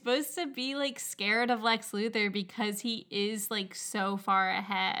 you're supposed to be like scared of Lex Luthor because he is like so far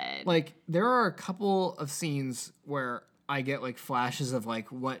ahead. Like there are a couple of scenes where I get like flashes of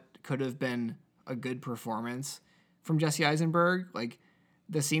like what could have been a good performance from Jesse Eisenberg. Like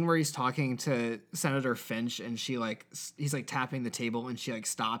the scene where he's talking to Senator Finch and he's like tapping the table and she like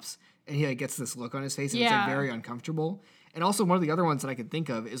stops and he like gets this look on his face and it's like very uncomfortable. And also one of the other ones that I could think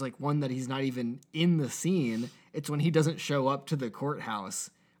of is like one that he's not even in the scene. It's when he doesn't show up to the courthouse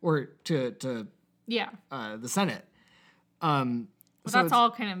or to the Senate. Well, so that's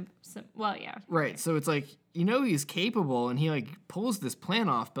all kind of, well, yeah. Right. So it's like, you know, he's capable and he like pulls this plan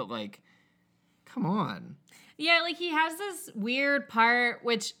off, but like, come on. Yeah, like he has this weird part,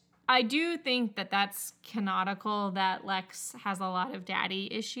 which I do think that that's canonical, that Lex has a lot of daddy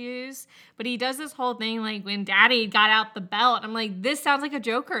issues. But he does this whole thing like when daddy got out the belt. I'm like, this sounds like a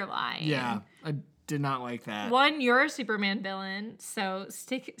Joker line. Yeah, I did not like that. One, you're a Superman villain, so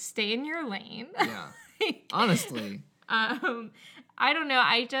stay in your lane. Yeah, honestly. I don't know.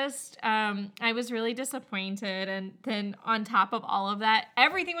 I just, I was really disappointed. And then on top of all of that,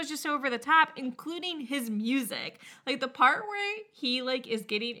 everything was just over the top, including his music. Like the part where he like is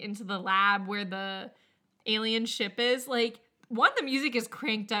getting into the lab where the alien ship is, like the music is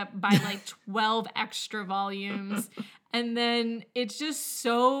cranked up by like 12 extra volumes. And then it's just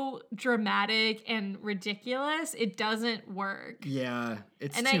so dramatic and ridiculous. It doesn't work. Yeah,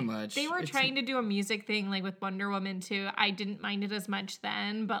 it's too much. They were trying to do a music thing like with Wonder Woman too. I didn't mind it as much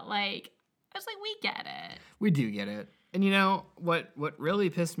then, but like I was like, we get it. We do get it. And you know what really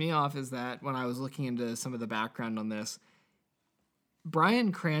pissed me off is that when I was looking into some of the background on this,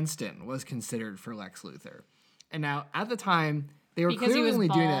 Bryan Cranston was considered for Lex Luthor. And now at the time they were because clearly he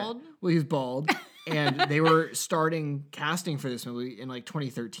was doing bald. that. Well, he was bald. And they were starting casting for this movie in like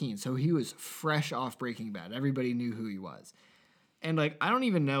 2013. So he was fresh off Breaking Bad. Everybody knew who he was. And like, I don't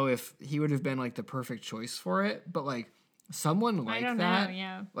even know if he would have been like the perfect choice for it, but like someone like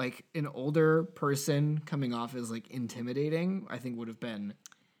that, like an older person coming off as like intimidating, I think would have been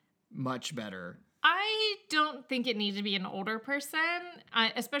much better. I don't think it needed to be an older person,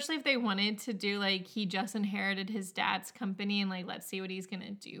 especially if they wanted to do like he just inherited his dad's company and like, let's see what he's going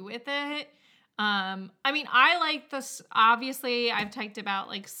to do with it. I mean, I like this. Obviously, I've talked about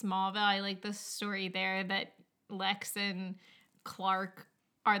like Smallville. I like the story there that Lex and Clark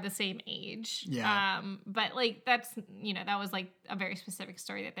are the same age. Yeah. But like that's, you know, that was like a very specific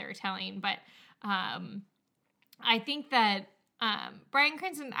story that they were telling. But I think that Bryan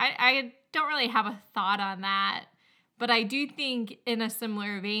Cranston, I don't really have a thought on that, but I do think in a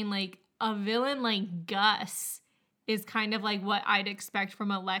similar vein, like a villain like Gus is kind of like what I'd expect from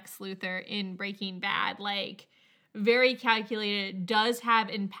a Lex Luthor in Breaking Bad. Like very calculated, does have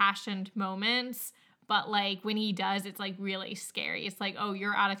impassioned moments, but like when he does, it's like really scary. It's like, oh,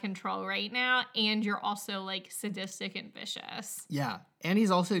 you're out of control right now, and you're also like sadistic and vicious. Yeah, and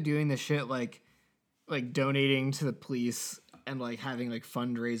he's also doing the shit like donating to the police and like having like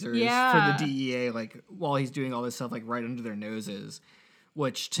fundraisers for the DEA, like while he's doing all this stuff like right under their noses,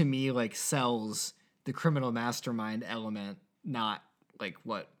 which to me like sells the criminal mastermind element, not like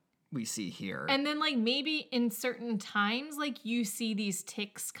what we see here. And then like maybe in certain times, like you see these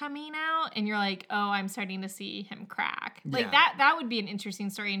ticks coming out and you're like, oh, I'm starting to see him crack. Like that would be an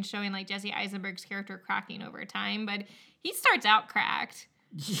interesting story in showing like Jesse Eisenberg's character cracking over time, but he starts out cracked.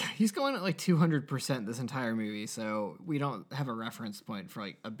 Yeah, he's going at like 200% this entire movie, so we don't have a reference point for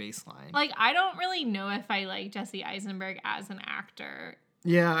like a baseline. Like, I don't really know if I like Jesse Eisenberg as an actor.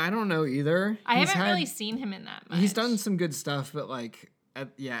 Yeah, I don't know either. I haven't really seen him in that much. He's done some good stuff, but like,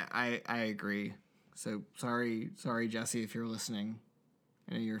 yeah, I agree. So sorry, Jesse, if you're listening.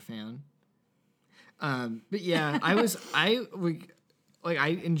 I know you're a fan. But yeah, I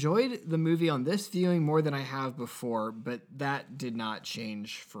enjoyed the movie on this viewing more than I have before, but that did not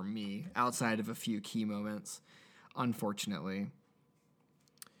change for me outside of a few key moments, unfortunately.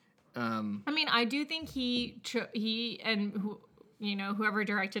 I mean, I do think whoever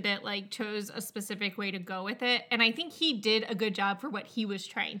directed it like chose a specific way to go with it, and I think he did a good job for what he was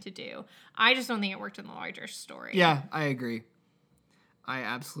trying to do. I just don't think it worked in the larger story. Yeah, I agree. I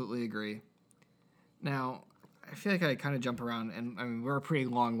absolutely agree. Now, I feel like I kind of jump around, and I mean, we're a pretty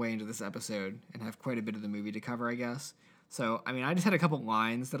long way into this episode and have quite a bit of the movie to cover, I guess. So, I mean, I just had a couple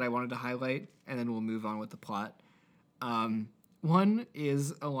lines that I wanted to highlight, and then we'll move on with the plot. One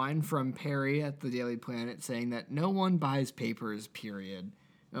is a line from Perry at the Daily Planet saying that no one buys papers, period.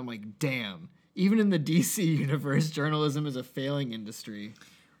 And I'm like, damn. Even in the DC universe, journalism is a failing industry.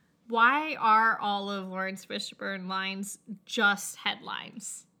 Why are all of Lawrence Fishburne lines just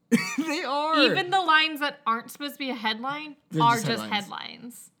headlines? They are. Even the lines that aren't supposed to be a headline are just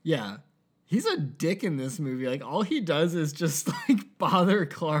headlines. Yeah. He's a dick in this movie. Like, all he does is just, like, bother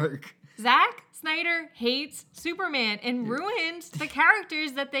Clark. Zack Snyder hates Superman and ruined the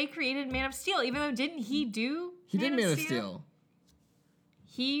characters that they created in Man of Steel, even though didn't he do He did Man of Steel.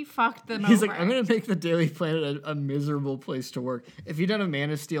 He fucked them He's over. like, I'm going to make the Daily Planet a miserable place to work. If he'd done a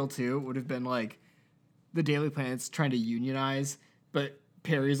Man of Steel 2, it would have been like the Daily Planet's trying to unionize, but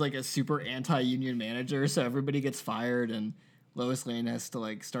Perry's like a super anti-union manager, so everybody gets fired, and Lois Lane has to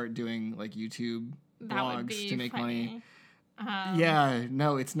like start doing like YouTube vlogs to make money. Yeah,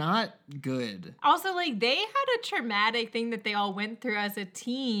 no, it's not good. Also, like, they had a traumatic thing that they all went through as a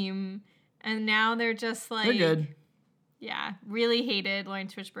team, and now they're just like... They're good. Yeah, really hated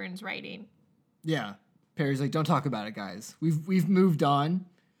Lawrence Fishburne's writing. Yeah. Perry's like, don't talk about it, guys. We've moved on,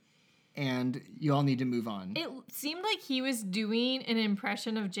 and you all need to move on. It seemed like he was doing an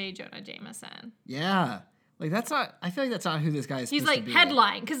impression of J. Jonah Jameson. Yeah. Like, that's not... I feel like that's not who this guy is He's supposed like, to be.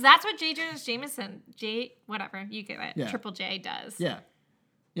 headline, because that's what J. Jonah Jameson... whatever, you get it. Yeah. Triple J does. Yeah.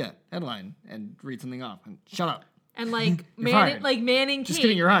 Yeah, headline, and read something off, and shut up. And like fired. Manning Just Kate,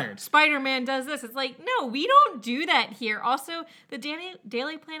 kidding, you're hired. Spider-Man does this. It's like, no, we don't do that here. Also, the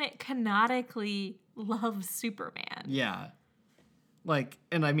Daily Planet canonically loves Superman. Yeah. Like,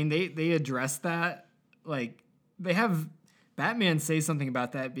 and I mean, they address that. Like, they have Batman say something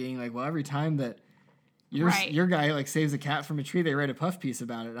about that being like, well, every time that your guy like saves a cat from a tree, they write a puff piece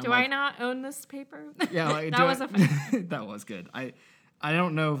about it. Do I not own this paper? Yeah, like, that was that was good. I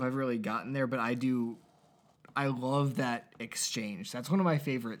don't know if I've really gotten there, but I do. I love that exchange. That's one of my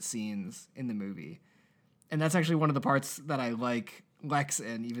favorite scenes in the movie. And that's actually one of the parts that I like Lex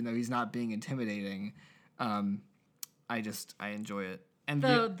in, even though he's not being intimidating. I enjoy it. And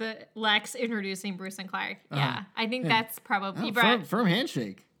the Lex introducing Bruce and Clark. Yeah, I think that's probably... firm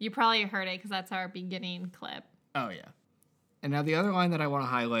handshake. You probably heard it because that's our beginning clip. Oh, yeah. And now the other line that I want to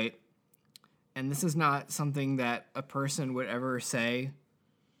highlight, and this is not something that a person would ever say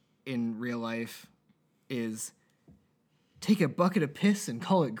in real life, is take a bucket of piss and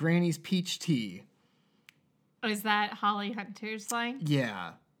call it Granny's peach tea. Is that Holly Hunter's line?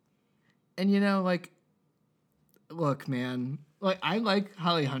 Yeah. And you know, like, look, man, like, I like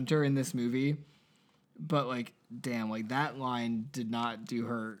Holly Hunter in this movie, but like, damn, like, that line did not do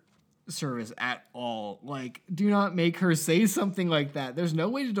her service at all. Like, do not make her say something like that. There's no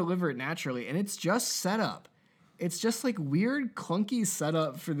way to deliver it naturally, and it's just setup. It's just like weird, clunky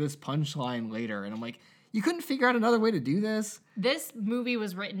setup for this punchline later, and I'm like, you couldn't figure out another way to do this? This movie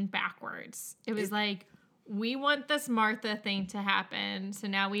was written backwards. It was like, we want this Martha thing to happen, so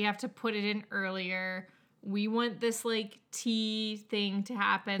now we have to put it in earlier. We want this, like, tea thing to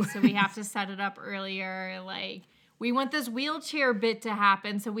happen, so we have to set it up earlier. Like, we want this wheelchair bit to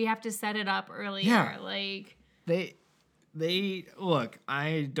happen, so we have to set it up earlier. Yeah. Like, they look,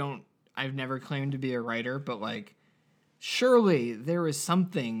 I've never claimed to be a writer, but like, surely there is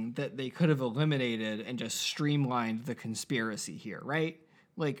something that they could have eliminated and just streamlined the conspiracy here, right?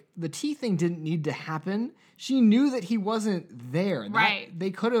 Like, the tea thing didn't need to happen. She knew that he wasn't there. Right.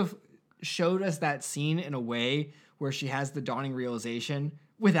 They could have showed us that scene in a way where she has the dawning realization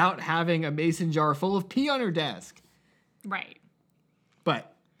without having a mason jar full of pee on her desk. right.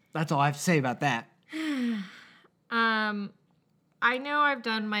 But that's all I have to say about that. I know I've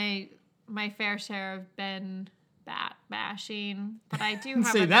done my fair share of Ben bat bashing, but I do have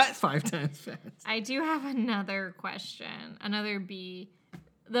Say that 5 times fast. I do have another question. Another B.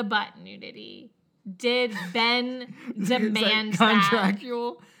 The butt nudity. Did Ben demand Is that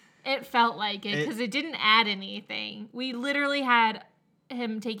contractual? It felt like it because it didn't add anything. We literally had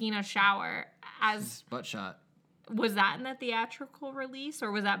him taking a shower as Butt shot. Was that in the theatrical release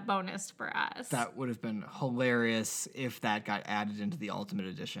or was that bonus for us? That would have been hilarious if that got added into the Ultimate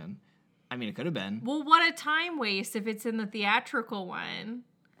Edition. I mean, it could have been. Well, what a time waste if it's in the theatrical one.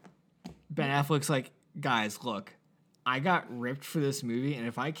 Ben Affleck's like, guys, look, I got ripped for this movie, and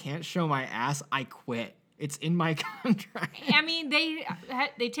if I can't show my ass, I quit. It's in my contract. I mean,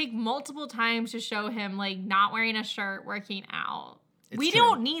 they take multiple times to show him like not wearing a shirt, working out. We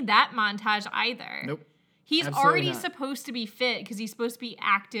don't need that montage either. Nope. He's Absolutely already not. supposed to be fit because he's supposed to be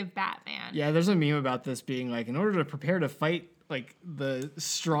active Batman. Yeah, there's a meme about this being like, in order to prepare to fight like the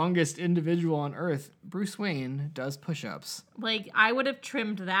strongest individual on Earth, Bruce Wayne does push-ups. Like, I would have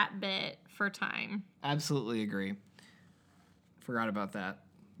trimmed that bit for time. Absolutely agree. Forgot about that.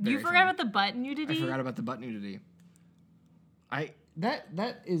 You Very forgot funny. about the butt nudity? I forgot about the butt nudity.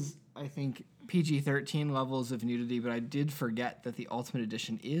 That is, I think, PG-13 levels of nudity, but I did forget that the Ultimate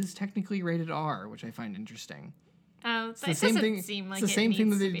Edition is technically rated R, which I find interesting. Oh, It's that the same doesn't thing. seem like It's the it same thing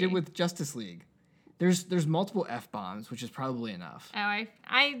that needs they to did be. with Justice League. There's multiple F-bombs, which is probably enough. Oh,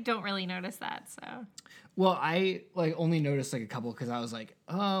 I don't really notice that, so. Well, I like only noticed like a couple because I was like,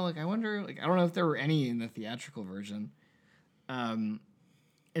 oh, like I wonder, like I don't know if there were any in the theatrical version.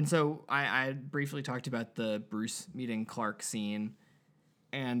 And so I briefly talked about the Bruce meeting Clark scene,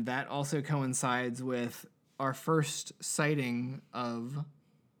 and that also coincides with our first sighting of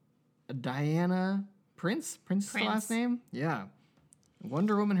Diana Prince. Prince is the last name? Yeah.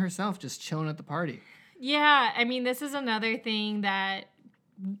 Wonder Woman herself just chilling at the party. Yeah, I mean, this is another thing that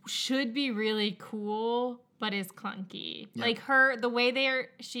should be really cool, but is clunky. Yep. Like the way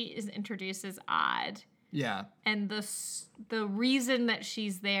she is introduced is odd. Yeah. And the reason that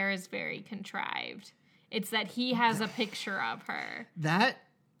she's there is very contrived. It's that he has a picture of her.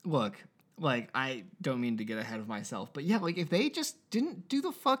 Look, like, I don't mean to get ahead of myself, but yeah, like, if they just didn't do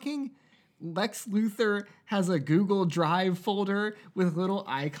the fucking Lex Luthor has a Google Drive folder with little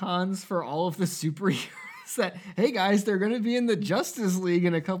icons for all of the superheroes that, hey guys, they're going to be in the Justice League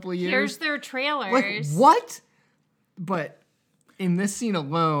in a couple of years. Here's their trailers. Like, what? But in this scene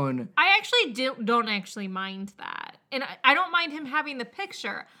alone, I actually don't actually mind that. And I don't mind him having the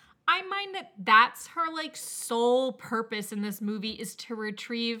picture. I mind that that's her like sole purpose in this movie is to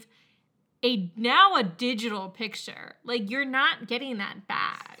retrieve now a digital picture. Like, you're not getting that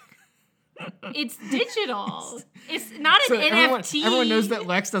back. It's digital. It's not an NFT. Everyone knows that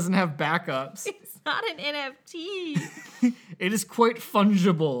Lex doesn't have backups. It's not an NFT. It is quite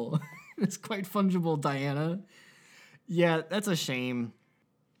fungible. It's quite fungible, Diana. Yeah, that's a shame.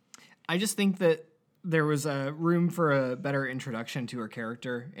 I just think that there was a room for a better introduction to her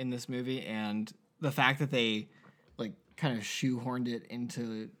character in this movie, and the fact that they like kind of shoehorned it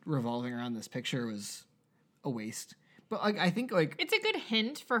into revolving around this picture was a waste. But like, I think like It's a good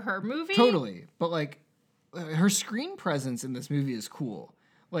hint for her movie. totally. But like, her screen presence in this movie is cool.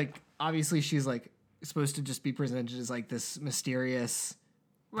 Like, obviously, she's like supposed to just be presented as like this mysterious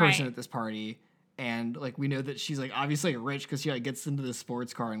person Right. at this party, and like we know that she's like obviously rich because she like gets into the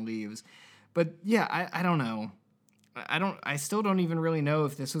sports car and leaves. But yeah, I don't know. I still don't even really know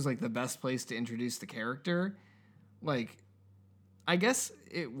if this was like the best place to introduce the character. Like, I guess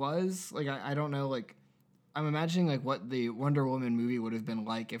it was. Like, I don't know. Like, I'm imagining like what the Wonder Woman movie would have been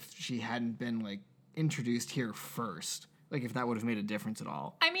like if she hadn't been like introduced here first. Like, if that would have made a difference at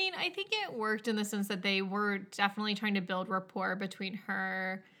all. I mean, I think it worked in the sense that they were definitely trying to build rapport between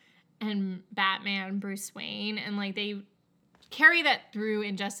her and Batman, Bruce Wayne, and like they carry that through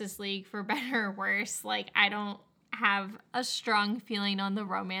in Justice League for better or worse. Like, I don't have a strong feeling on the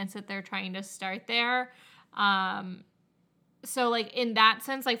romance that they're trying to start there. So like in that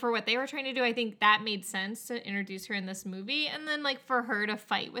sense, like for what they were trying to do, I think that made sense to introduce her in this movie, and then like for her to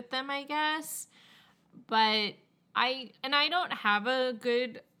fight with them, I guess. But I don't have a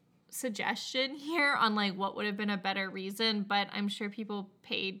good suggestion here on like what would have been a better reason, but I'm sure people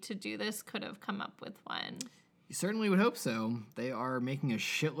paid to do this could have come up with one. You certainly would hope so. They are making a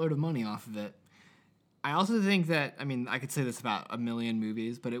shitload of money off of it. I also think that, I mean, I could say this about a million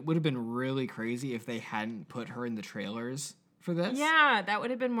movies, but it would have been really crazy if they hadn't put her in the trailers for this. Yeah, that would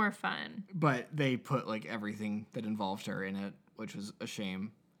have been more fun. But they put like everything that involved her in it, which was a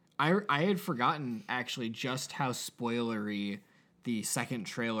shame. I had forgotten actually just how spoilery the second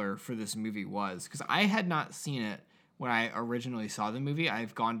trailer for this movie was, because I had not seen it when I originally saw the movie.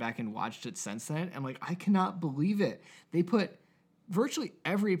 I've gone back and watched it since then, and like I cannot believe it. They put virtually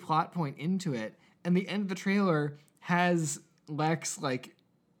every plot point into it, and the end of the trailer has Lex like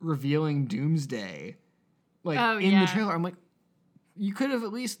revealing Doomsday, like in the trailer. I'm like, you could have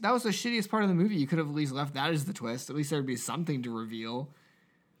at least, that was the shittiest part of the movie. You could have at least left that as the twist. At least there'd be something to reveal.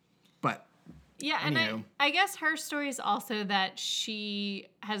 But yeah, and I guess her story is also that she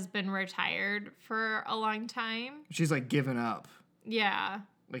has been retired for a long time. She's like given up. Yeah.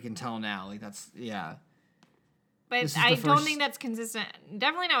 Like until now. Like that's, yeah. But I don't think that's consistent.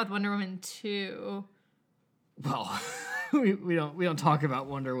 Definitely not with Wonder Woman 2. Well, we don't talk about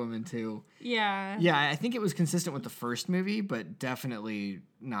Wonder Woman 2. Yeah. Yeah, I think it was consistent with the first movie, but definitely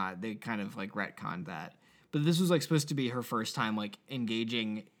not. They kind of like retconned that. But this was like supposed to be her first time like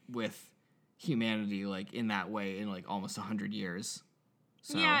engaging with humanity like in that way in like almost 100 years.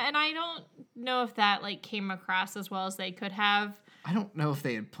 So, yeah, and I don't know if that like came across as well as they could have. I don't know if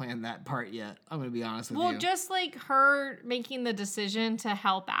they had planned that part yet. I'm going to be honest with you. Well, just like her making the decision to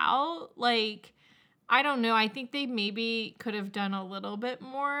help out, like I don't know. I think they maybe could have done a little bit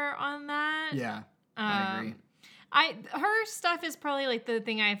more on that. Yeah, I agree. Her stuff is probably like the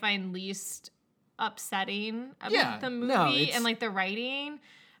thing I find least upsetting about the movie and like the writing.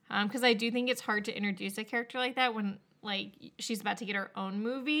 Because I do think it's hard to introduce a character like that when like she's about to get her own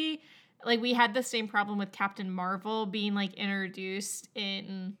movie. Like we had the same problem with Captain Marvel being like introduced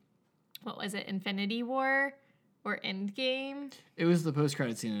in, what was it, Infinity War or Endgame? It was the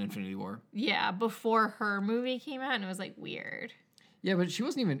post-credit scene in Infinity War. Yeah, before her movie came out, and it was like weird. Yeah, but she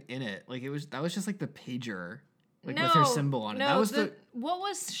wasn't even in it. Like that was just like the pager, like with her symbol on it. That was what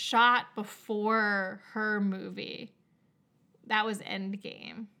was shot before her movie. That was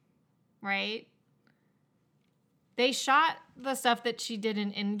Endgame, right? They shot the stuff that she did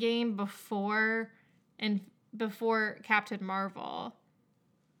in Endgame before Captain Marvel.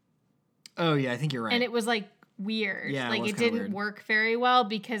 Oh yeah, I think you're right. And it was like weird. Yeah, like it didn't work very well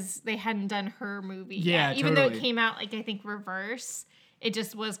because they hadn't done her movie yet. Even though it came out like I think reverse, it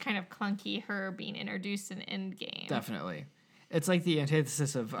just was kind of clunky her being introduced in Endgame. Definitely. It's like the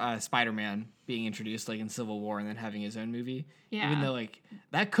antithesis of Spider-Man being introduced like in Civil War and then having his own movie. Yeah. Even though like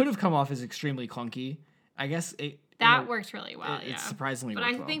that could have come off as extremely clunky. I guess that worked really well. It's surprisingly but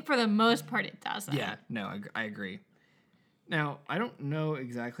worked I think for the most part it doesn't. Yeah, no, I agree. Now, I don't know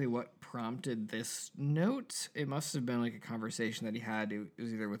exactly what prompted this note. It must have been like a conversation that he had. It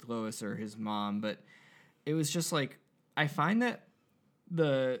was either with Lois or his mom, but it was just like, I find that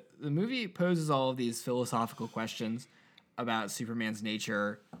the movie poses all of these philosophical questions about Superman's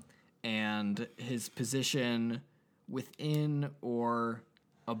nature and his position within or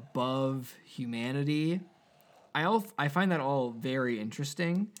above humanity. I find that all very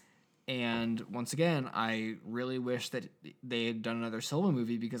interesting. And once again, I really wish that they had done another solo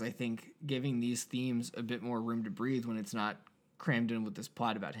movie because I think giving these themes a bit more room to breathe when it's not crammed in with this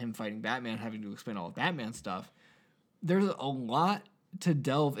plot about him fighting Batman, having to explain all of Batman stuff, there's a lot to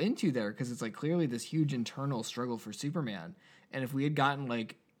delve into there because it's like clearly this huge internal struggle for Superman. And if we had gotten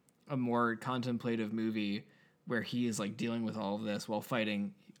like a more contemplative movie where he is like dealing with all of this while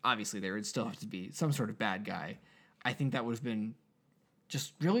fighting, obviously there would still have to be some sort of bad guy. I think that would have been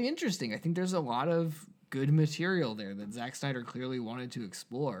just really interesting. I think there's a lot of good material there that Zack Snyder clearly wanted to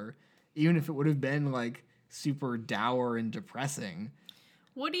explore, even if it would have been like super dour and depressing.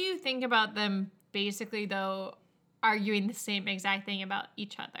 What do you think about them basically though arguing the same exact thing about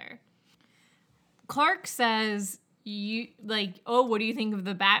each other? Clark says, you like, oh, what do you think of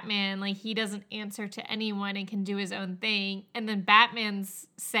the Batman? Like, he doesn't answer to anyone and can do his own thing. And then Batman's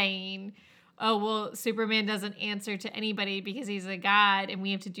saying, oh, well, Superman doesn't answer to anybody because he's a god and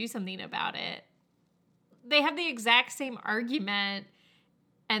we have to do something about it. They have the exact same argument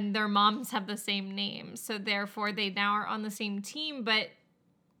and their moms have the same name. So therefore they now are on the same team. But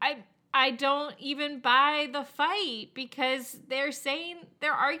I don't even buy the fight because they're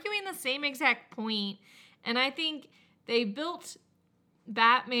arguing the same exact point. And I think they built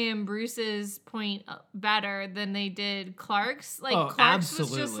Batman Bruce's point better than they did Clark's. Like, Clark's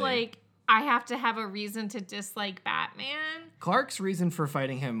absolutely. was just like, I have to have a reason to dislike Batman. Clark's reason for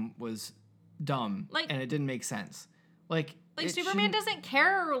fighting him was dumb, and it didn't make sense. Like Superman doesn't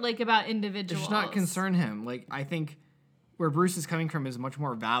care about individuals. It should not concern him. Like, I think where Bruce is coming from is much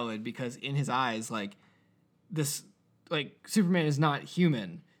more valid because in his eyes, Superman is not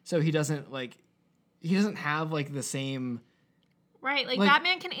human, so he doesn't have the same. Right,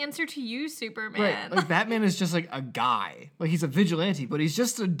 Batman can answer to you, Superman. Right, Batman is just a guy. He's a vigilante, but he's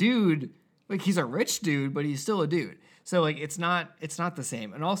just a dude. He's a rich dude, but he's still a dude. So it's not the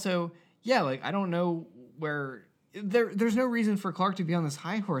same. And also, yeah, I don't know where there's no reason for Clark to be on this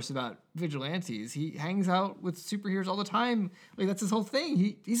high horse about vigilantes. He hangs out with superheroes all the time. Like, that's his whole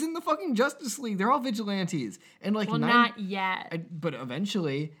thing. He's in the fucking Justice League. They're all vigilantes. And like, Well, not yet. but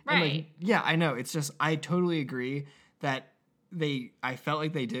eventually, Right. And like, yeah, I know. It's just, I totally agree that I felt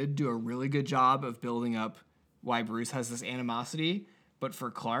like they did do a really good job of building up why Bruce has this animosity. But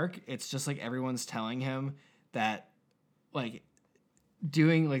for Clark, it's just like everyone's telling him that, like,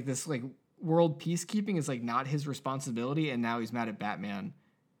 doing like this, like, world peacekeeping is like not his responsibility, and now he's mad at Batman.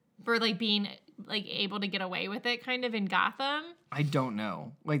 For like being like able to get away with it kind of in Gotham. I don't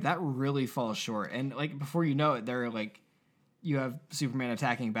know. Like, that really falls short. And like, before you know it, they're like, you have Superman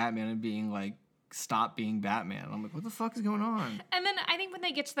attacking Batman and being like, stop being Batman. I'm like, what the fuck is going on? And then I think when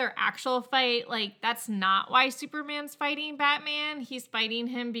they get to their actual fight, like, that's not why Superman's fighting Batman. He's fighting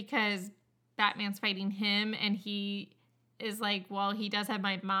him because Batman's fighting him, and he is like, well, he does have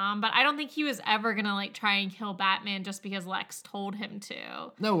my mom, but I don't think he was ever gonna like try and kill Batman just because Lex told him to.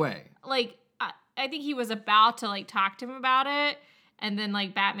 No way. Like, I think he was about to like talk to him about it, and then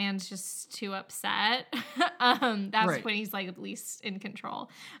like Batman's just too upset. That's Right. when he's like at least in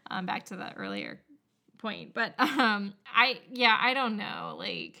control. Back to the earlier point, but I don't know.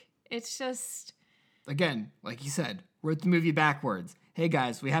 Like, it's just, Again, like you said, wrote the movie backwards. Hey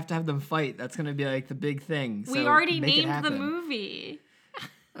guys, we have to have them fight. That's gonna be like the big thing. we So already make it named the happen. movie.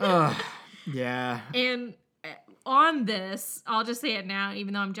 Ugh. Yeah. And on this, I'll just say it now,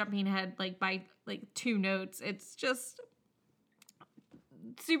 even though I'm jumping ahead like by like 2 notes. It's just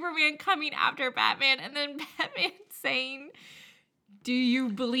Superman coming after Batman, and then Batman saying, "Do you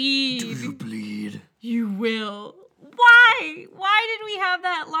bleed? Do you bleed? You will." Why? Why did we have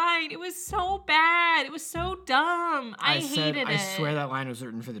that line? It was so bad. It was so dumb. I hated it. I swear that line was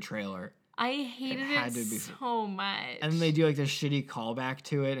written for the trailer. I hated It had it to be. so much. And then they do like this shitty callback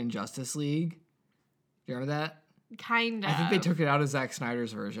to it in Justice League. Do you remember that? kind of. I think they took it out of Zack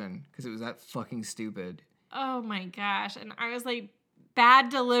Snyder's version because it was that fucking stupid. Oh my gosh. And I was like, bad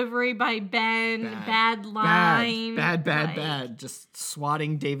delivery by Ben, bad line. Bad. Just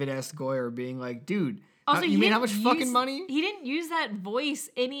swatting David S. Goyer, being like, dude, Also, you made how much fucking money? He didn't use that voice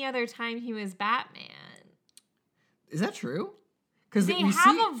any other time he was Batman. Is that true? Because They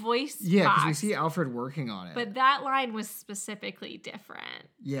have a voice Yeah, because we box, see Alfred working on it. but that line was specifically different.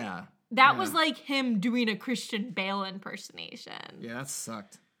 yeah. That yeah. was like him doing a Christian Bale impersonation. Yeah, that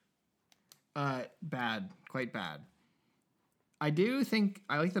sucked. Bad. Quite bad. I do think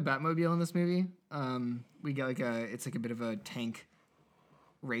I like the Batmobile in this movie. We get it's like a bit of a tank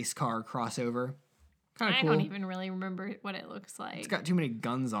race car crossover. Kind of I cool. don't even really remember what it looks like. It's got too many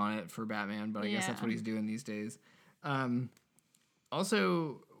guns on it for Batman, but I guess that's Yeah. what he's doing these days.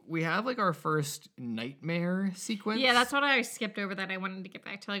 Also, we have like our first nightmare sequence. Yeah, that's what I skipped over that I wanted to get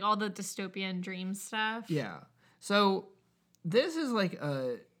back to, like all the dystopian dream stuff. Yeah. So this is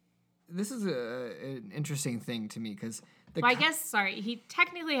an interesting thing to me because Well, I guess, sorry, he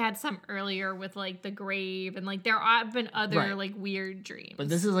technically had some earlier with like the grave and like there have been other Right. like weird dreams. but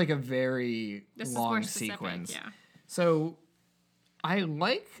this is like a very This is long more specific, sequence. yeah. So I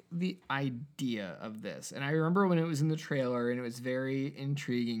like the idea of this. And I remember when it was in the trailer and it was very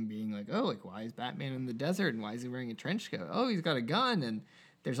intriguing being like, oh, like why is Batman in the desert and why is he wearing a trench coat? Oh, he's got a gun and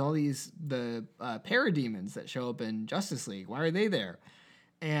there's all the parademons that show up in Justice League. Why are they there?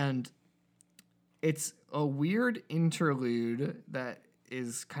 And it's a weird interlude that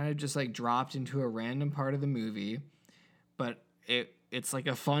is kind of just like dropped into a random part of the movie, but it's like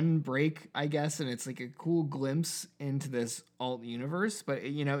a fun break, I guess, and it's like a cool glimpse into this alt universe. But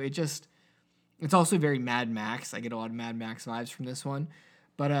it's also very Mad Max. I get a lot of Mad Max vibes from this one,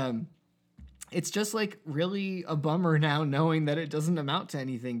 but it's just like really a bummer now knowing that it doesn't amount to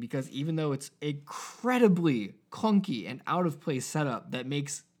anything, because even though it's incredibly clunky and out of place setup that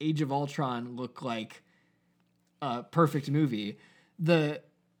makes Age of Ultron look like a perfect movie, the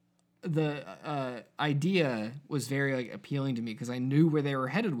idea was very like appealing to me because I knew where they were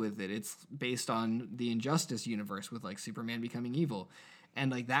headed with it. It's based on the Injustice universe with like Superman becoming evil,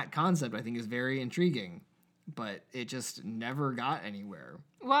 and like that concept I think is very intriguing, but it just never got anywhere.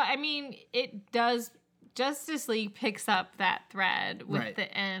 Well, I mean, it does. Justice League picks up that thread with Right.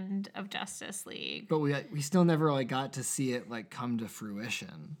 the end of Justice League. But we still never like got to see it like come to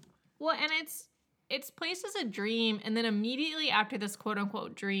fruition. Well, and it's placed as a dream, and then immediately after this quote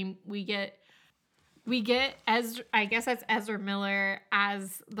unquote dream, we get Ezra, I guess that's Ezra Miller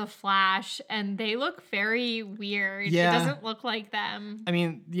as the Flash, and they look very weird. Yeah. It doesn't look like them. I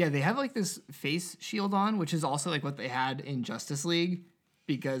mean, yeah, they have like this face shield on, which is also like what they had in Justice League,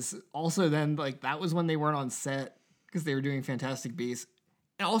 because also then like that was when they weren't on set because they were doing Fantastic Beasts.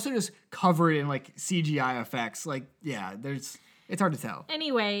 and also just covered in like CGI effects. Like, yeah, it's hard to tell.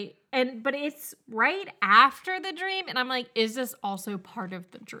 Anyway, but it's right after the dream, and I'm like, is this also part of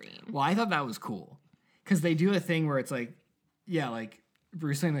the dream? Well, I thought that was cool because they do a thing where it's like, yeah, like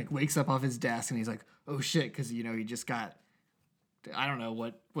Bruce Wayne like wakes up off his desk and he's like, oh shit, because he just got, I don't know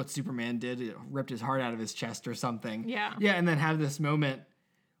what Superman did, it ripped his heart out of his chest or something. Yeah. Yeah, and then have this moment,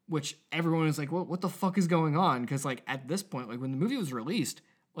 which everyone is like, well, what the fuck is going on? Because like at this point, like when the movie was released,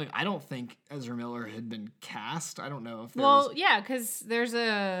 like I don't think Ezra Miller had been cast. I don't know if there was. Yeah, because there's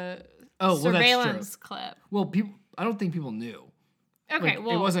a Oh, well, that's surveillance true. clip. Well, I don't think people knew. Okay,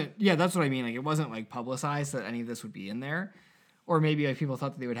 Like, it wasn't. Yeah, that's what I mean. Like, it wasn't like publicized that any of this would be in there, or maybe like people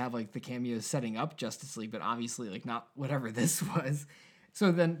thought that they would have like the cameos setting up Justice League, but obviously like not whatever this was.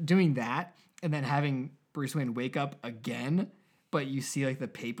 So then doing that, and then having Bruce Wayne wake up again, but you see like the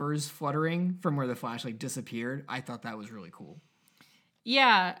papers fluttering from where the Flash like disappeared. I thought that was really cool.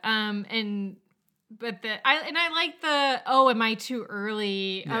 Yeah, but I like the, oh, am I too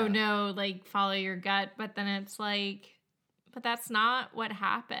early? Yeah. Oh no, like follow your gut. But then it's like, but that's not what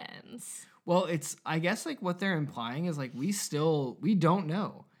happens. Well, it's, I guess like what they're implying is like we don't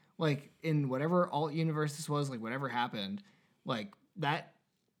know. Like in whatever alt universe this was, like whatever happened, like that,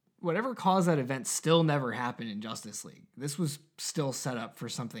 whatever caused that event still never happened in Justice League. This was still set up for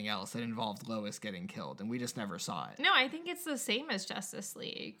something else that involved Lois getting killed, and we just never saw it. No, I think it's the same as Justice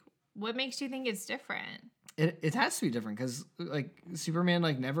League. What makes you think it's different? It has to be different because like Superman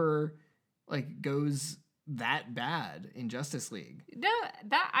like never like goes that bad in Justice League. No,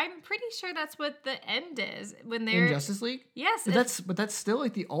 that I'm pretty sure that's what the end is when they're In Justice League? Yes, But that's still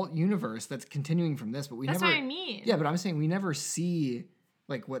like the alt universe that's continuing from this, but we that's never. what I mean. Yeah, but I'm saying we never see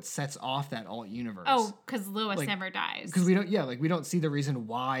like what sets off that alt universe. Oh, because Lois Like, never dies. because we don't. Yeah, like we don't see the reason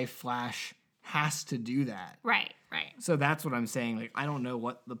why Flash has to do that. Right. So that's what I'm saying. Like I don't know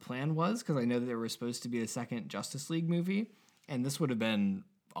what the plan was because I know that there was supposed to be a second Justice League movie, and this would have been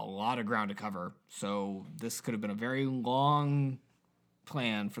a lot of ground to cover. So this could have been a very long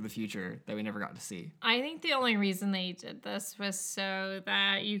plan for the future that we never got to see. I think the only reason they did this was so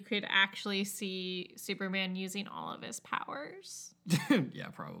that you could actually see Superman using all of his powers. Yeah,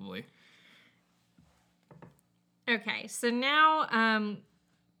 probably. Okay, so now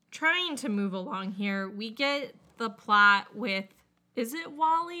trying to move along here, we get the plot with, is it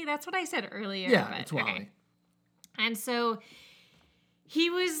Wally? That's what I said earlier. Yeah, but, it's Wally. okay. And so he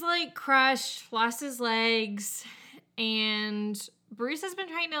was like crushed, lost his legs, and Bruce has been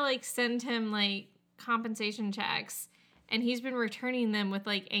trying to like send him like compensation checks, and he's been returning them with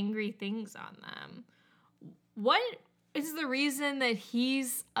like angry things on them. What is the reason that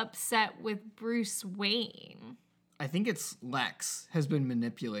he's upset with Bruce Wayne? I think it's Lex has been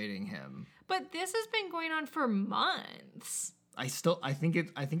manipulating him. But this has been going on for months. I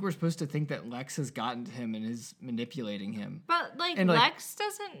think we're supposed to think that Lex has gotten to him and is manipulating him. But like And, like- Lex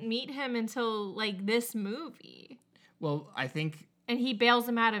doesn't meet him until like this movie. Well, I think And he bails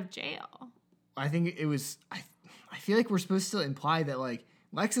him out of jail. it was. I feel like we're supposed to imply that like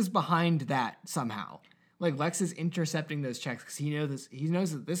Lex is behind that somehow. Like Lex is intercepting those checks because he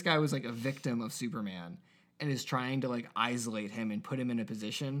knows that this guy was like a victim of Superman and is trying to like isolate him and put him in a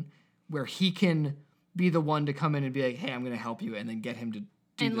position where he can be the one to come in and be like, "Hey, I'm going to help you," and then get him to do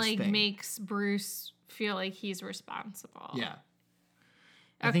And this like thing. makes Bruce feel like he's responsible. Yeah.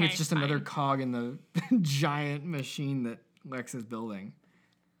 I think Okay, it's just another fine. cog in the giant machine that Lex is building.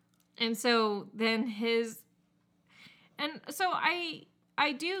 And so then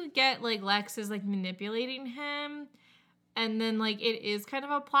I do get like Lex is like manipulating him, and then like it is kind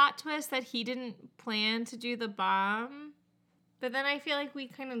of a plot twist that he didn't plan to do the bomb. But then I feel like we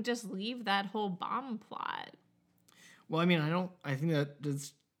kind of just leave that whole bomb plot. Well, I mean, I think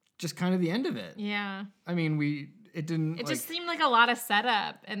that's just kind of the end of it. Yeah. I mean, it didn't. It like, just seemed like a lot of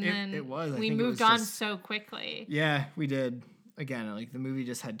setup, and then it was. I we think it moved was on just- so quickly. Yeah, we did. Again, like the movie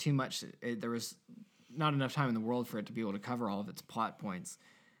just had too much. There was not enough time in the world for it to be able to cover all of its plot points.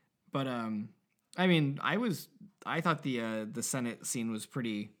 But I mean, I thought the Senate scene was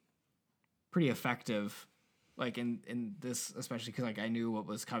pretty effective. Like in this, especially because like I knew what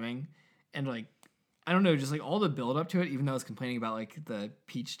was coming, and like I don't know, just like all the build up to it. Even though I was complaining about like the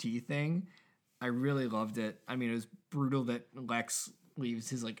peach tea thing, I really loved it. I mean, it was brutal that Lex leaves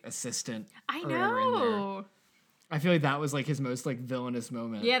his like assistant. I or whatever in there. know. I feel like that was like his most like villainous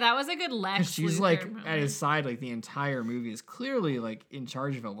moment. Yeah, that was a good Lex. Because she's Luthor like moment. at his side like the entire movie, is clearly like in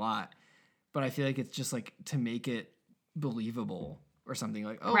charge of a lot, but I feel like it's just like to make it believable or something,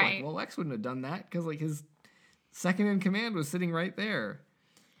 like, oh, Right. like, well, Lex wouldn't have done that because like his second in command was sitting right there.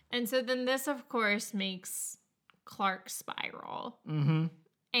 And so then this, of course, makes Clark spiral. Mm-hmm.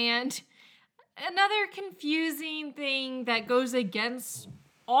 And another confusing thing that goes against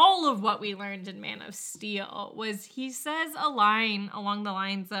all of what we learned in Man of Steel was he says a line along the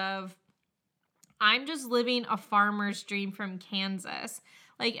lines of, I'm just living a farmer's dream from Kansas.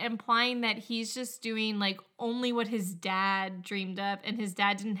 Like implying that he's just doing like only what his dad dreamed of, and his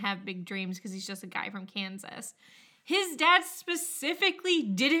dad didn't have big dreams because he's just a guy from Kansas. His dad specifically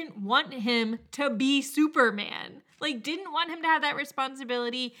didn't want him to be Superman. Like didn't want him to have that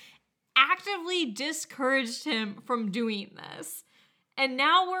responsibility, actively discouraged him from doing this. And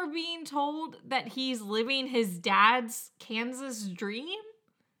now we're being told that he's living his dad's Kansas dream?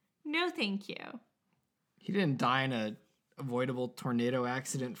 No, thank you. He didn't die in a avoidable tornado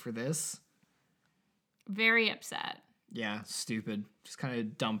accident for this. Very upset. Yeah, stupid. Just kind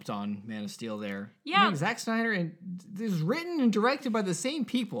of dumped on Man of Steel there. Yeah. Like, Zack Snyder is written and directed by the same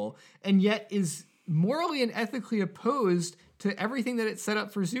people, and yet is morally and ethically opposed to everything that it set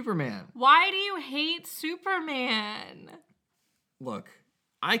up for Superman. Why do you hate Superman? Look,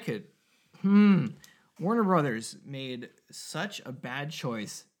 I could... Warner Brothers made such a bad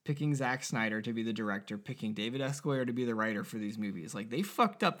choice picking Zack Snyder to be the director, picking David S. Goyer to be the writer for these movies. Like, they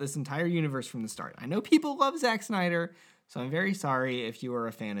fucked up this entire universe from the start. I know people love Zack Snyder, so I'm very sorry if you are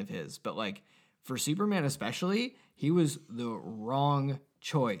a fan of his. But, like, for Superman especially, he was the wrong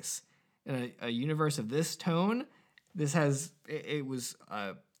choice. In a universe of this tone, it was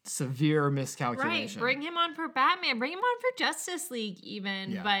a severe miscalculation. Right, bring him on for Batman. Bring him on for Justice League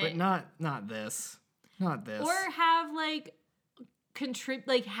even. Yeah, but not this. Not this. Or have, like...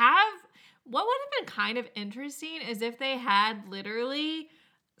 what would have been kind of interesting is if they had literally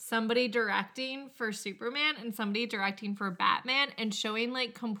somebody directing for Superman and somebody directing for Batman and showing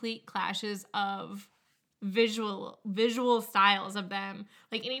like complete clashes of visual styles of them.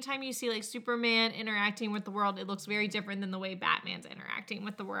 Like anytime you see like Superman interacting with the world, it looks very different than the way Batman's interacting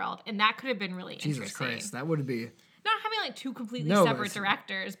with the world, and that could have been really interesting. Jesus Christ, that would be not having like two completely separate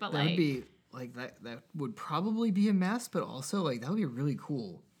directors, but that would be like that would probably be a mess, but also like that would be really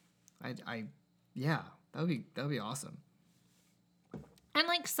cool. Yeah, that would be awesome. And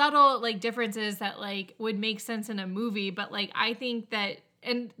like subtle like differences that like would make sense in a movie, but like I think that,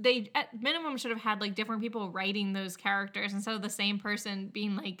 and they at minimum should have had like different people writing those characters instead of the same person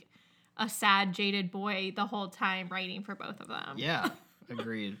being like a sad jaded boy the whole time writing for both of them. Yeah,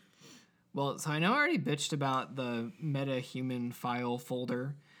 agreed. Well, so I know I already bitched about the meta-human file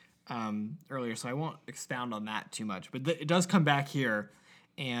folder earlier, so I won't expound on that too much. But it does come back here,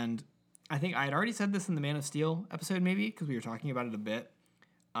 and I think I had already said this in the Man of Steel episode, maybe, because we were talking about it a bit.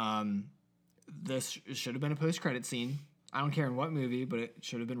 This should have been a post-credit scene. I don't care in what movie, but it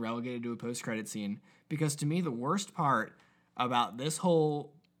should have been relegated to a post-credit scene. Because to me, the worst part about this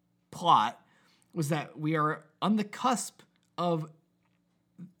whole plot was that we are on the cusp of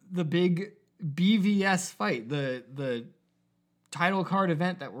the big BVS fight, the title card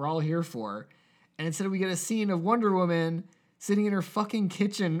event that we're all here for. And instead we get a scene of Wonder Woman sitting in her fucking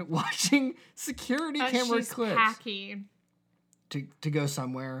kitchen watching security camera she's clips. Hacky. To go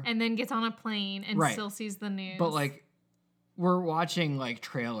somewhere. And then gets on a plane and Right. still sees the news. But like we're watching like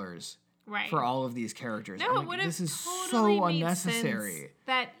trailers right. for all of these characters. No, I'm it like, would have this is totally so made unnecessary. sense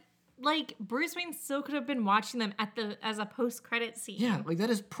that like Bruce Wayne still could have been watching them as a post-credit scene. Yeah, like that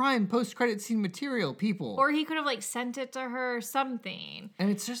is prime post-credit scene material, people. Or he could have like sent it to her or something. And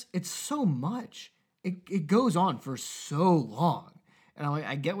it's so much. It goes on for so long. And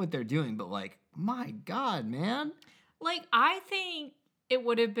I get what they're doing, but like, my God, man. Like, I think it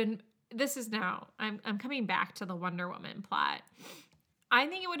would have been, this is now, I'm coming back to the Wonder Woman plot. I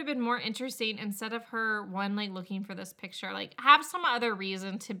think it would have been more interesting instead of her, one, like looking for this picture, like have some other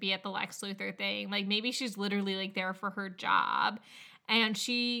reason to be at the Lex Luthor thing. Like maybe she's literally like there for her job. And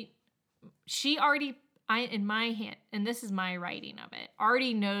she already, in my hand, and this is my writing of it,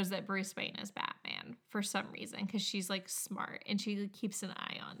 already knows that Bruce Wayne is Batman for some reason because she's like smart and she keeps an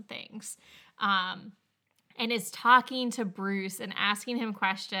eye on things. And is talking to Bruce and asking him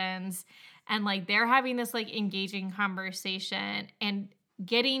questions, and like they're having this like engaging conversation and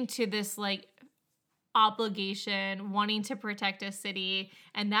getting to this like obligation, wanting to protect a city,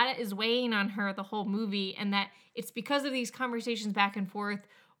 and that is weighing on her the whole movie, and that it's because of these conversations back and forth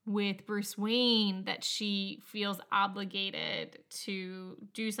with Bruce Wayne that she feels obligated to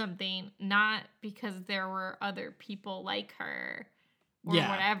do something, not because there were other people like her. Or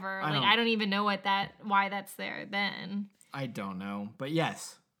whatever. I don't even know why that's there then. I don't know. But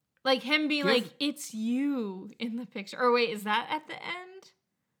yes. Like him being like, it's you in the picture. Or wait, is that at the end?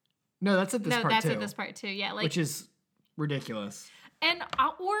 No, that's at this part too. No, that's at this part too. Yeah. Like, which is ridiculous. And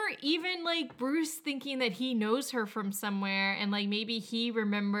or even like Bruce thinking that he knows her from somewhere, and like maybe he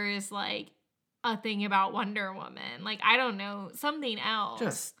remembers like a thing about Wonder Woman. Like, I don't know, something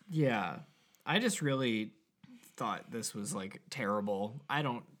else. I just really thought this was like terrible. I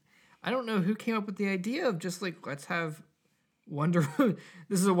don't know who came up with the idea of just like, let's have Wonder Woman.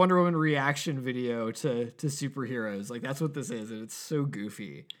 This is a Wonder Woman reaction video to superheroes. Like, that's what this is, and it's so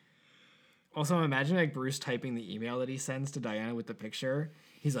goofy. Also, I'm imagining like Bruce typing the email that he sends to Diana with the picture.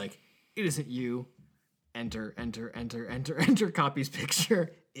 He's like, "It isn't you. Enter, enter, enter, enter, enter, copies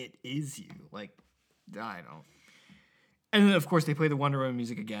picture. It is you." Like, I don't. And then, of course, they play the Wonder Woman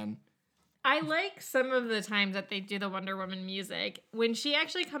music again. I like some of the times that they do the Wonder Woman music. When she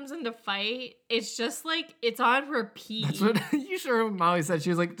actually comes into fight, it's just like, it's on repeat. That's what you sure Molly said. She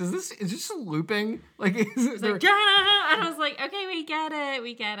was like, is this just looping? Like, is there... like, yeah! And I was like, okay, we get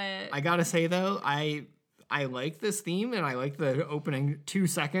it. I gotta say, though, I like this theme, and I like the opening 2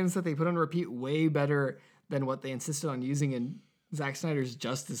 seconds that they put on repeat way better than what they insisted on using in Zack Snyder's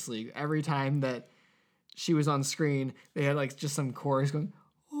Justice League. Every time that she was on screen, they had like just some chorus going,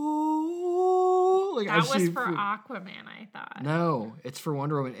 like, that was for Aquaman, I thought. No, it's for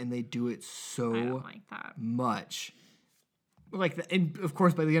Wonder Woman, and they do it so I don't like that much. Like, and of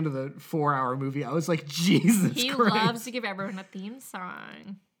course, by the end of the 4-hour movie, I was like, Jesus He Christ. loves to give everyone a theme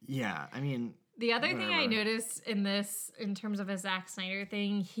song. Yeah, I mean... The other thing I noticed in this, in terms of a Zack Snyder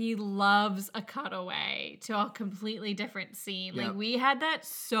thing, he loves a cutaway to a completely different scene. Yep. Like, we had that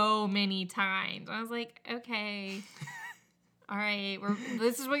so many times. I was like, okay... All right,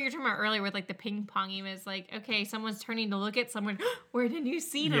 this is what you're talking about earlier with like the ping ponging. Is like, okay, someone's turning to look at someone. Where did you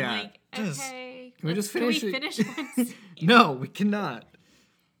see them? Yeah, Like, okay, can we just finish it? Finish one scene? No, we cannot.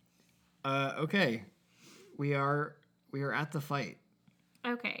 Okay, we are at the fight.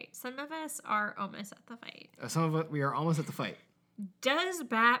 Okay, some of us are almost at the fight. Some of us, we are almost at the fight. Does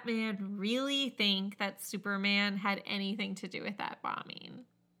Batman really think that Superman had anything to do with that bombing?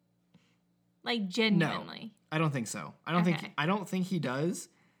 Like, genuinely? No, I don't think so. I don't think he does.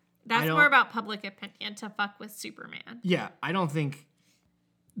 That's more about public opinion to fuck with Superman. Yeah, I don't think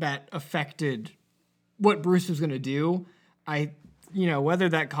that affected what Bruce was going to do. Whether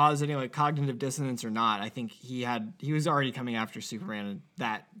that caused any like cognitive dissonance or not, I think he was already coming after Superman, and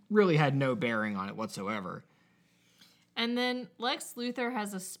that really had no bearing on it whatsoever. And then Lex Luthor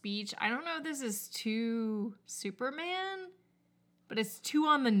has a speech. I don't know if this is too Superman, but it's too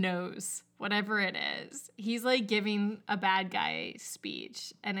on the nose, whatever it is. He's like giving a bad guy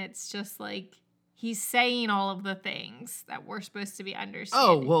speech, and it's just like he's saying all of the things that we're supposed to be understanding.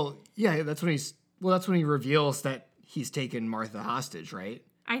 Oh, well, yeah, that's when he reveals that he's taken Martha hostage, right?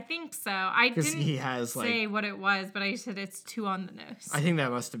 I think so. I didn't he has, say what it was, but I said it's too on the nose. I think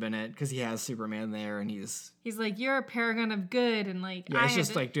that must have been it, because he has Superman there, and he's like, you're a paragon of good, and like, yeah, it's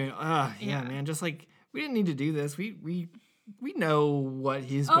just like doing, man, just like, we didn't need to do this. We know what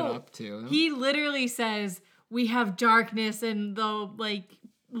he's been up to. He literally says, we have darkness and the like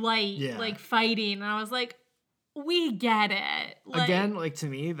light, like fighting. And I was like, we get it. Like, again, like, to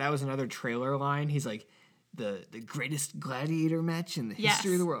me, that was another trailer line. He's like, the greatest gladiator match in the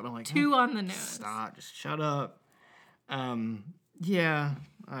history of the world. I'm like, too on the nose. Stop, just shut up. Yeah,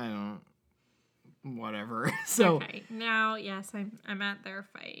 I don't. Whatever. So okay, now yes, I'm at their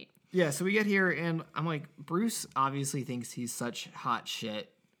fight. Yeah, so we get here, and I'm like, Bruce obviously thinks he's such hot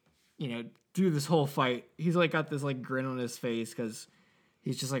shit. Through this whole fight, he's like got this like grin on his face because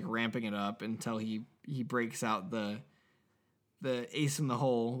he's just like ramping it up until he breaks out the ace in the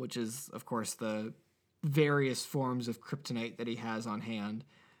hole, which is of course the various forms of kryptonite that he has on hand.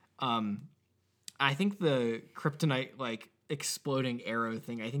 I think the kryptonite like exploding arrow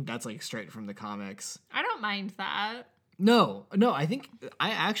thing, I think that's like straight from the comics. I don't mind that. No,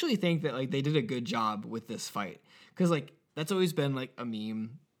 I actually think that like they did a good job with this fight, because like that's always been like a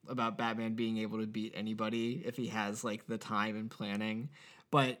meme about Batman being able to beat anybody if he has like the time and planning,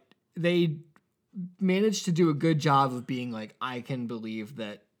 but they managed to do a good job of being like, I can believe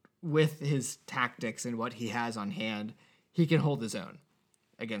that with his tactics and what he has on hand, he can hold his own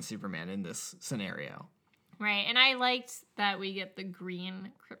against Superman in this scenario. Right, and I liked that we get the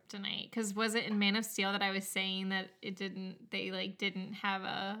green kryptonite, because was it in Man of Steel that I was saying that they didn't have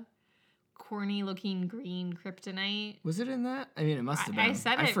a corny looking green kryptonite? Was it in that? I mean, it must have been. I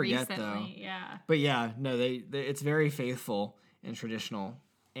said it forget, recently, though. yeah. But yeah, no, they it's very faithful and traditional,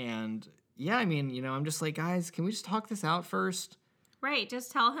 and yeah, I mean, I'm just like, guys, can we just talk this out first? Right,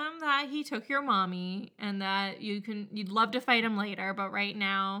 just tell him that he took your mommy and that you'd love to fight him later, but right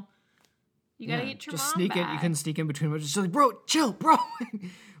now you gotta get your just mom sneak back. in. You can sneak in between them. Just like, bro, chill, bro.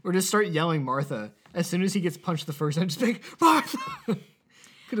 Or just start yelling Martha as soon as he gets punched the first time. Just be like, Martha!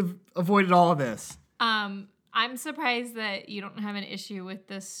 Could have avoided all of this. I'm surprised that you don't have an issue with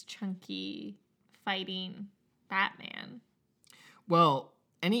this chunky fighting Batman. Well,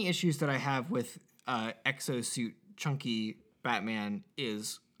 any issues that I have with exosuit chunky Batman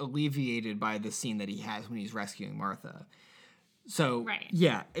is alleviated by the scene that he has when he's rescuing Martha. So, Right.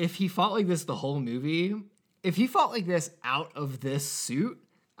 yeah, if he fought like this the whole movie, if he fought like this out of this suit,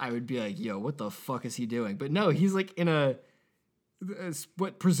 I would be like, yo, what the fuck is he doing? But no, he's like in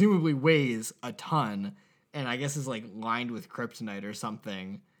what presumably weighs a ton, and I guess is like lined with kryptonite or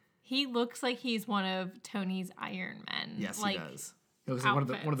something. He looks like he's one of Tony's Iron Men. Yes, like, he does. It was like one of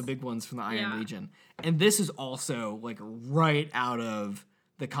the outfits. big ones from the Iron Yeah. Legion. And this is also like right out of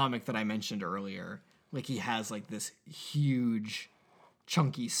the comic that I mentioned earlier. Like he has like this huge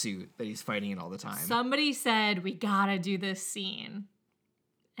chunky suit that he's fighting in all the time. Somebody said, we gotta do this scene.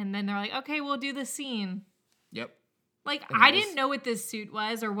 And then they're like, okay, we'll do the scene. Yep. Like, And I that was- didn't know what this suit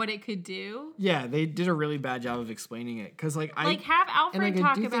was or what it could do. Yeah, they did a really bad job of explaining it. Cause like Have Alfred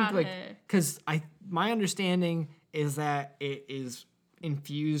talk about like, it. cause my understanding is that it is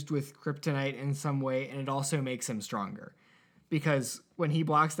infused with kryptonite in some way, and it also makes him stronger. Because when he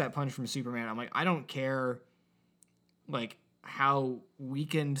blocks that punch from Superman, I'm like, I don't care like how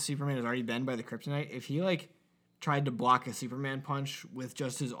weakened Superman has already been by the kryptonite. If he like tried to block a Superman punch with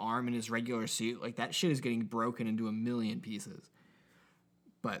just his arm in his regular suit, like that shit is getting broken into a million pieces.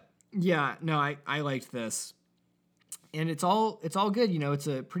 But yeah, no, I liked this. And it's all good, you know. It's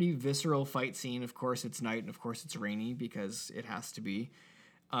a pretty visceral fight scene. Of course, it's night, and of course, it's rainy because it has to be.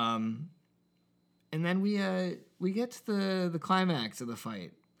 And then we get to the climax of the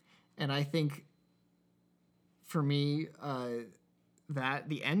fight, and I think for me, that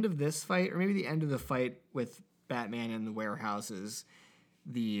the end of this fight, or maybe the end of the fight with Batman in the warehouse, is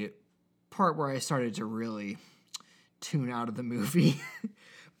the part where I started to really tune out of the movie.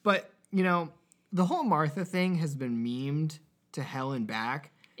 But you know, the whole Martha thing has been memed to hell and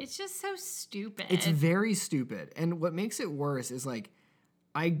back. It's just so stupid. It's very stupid. And what makes it worse is like,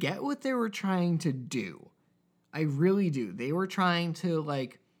 I get what they were trying to do. I really do. They were trying to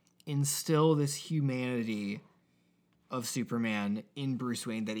like instill this humanity of Superman in Bruce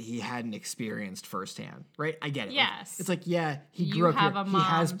Wayne that he hadn't experienced firsthand, right? I get it. Like, Yes. it's like, yeah, he You grew up have here. a He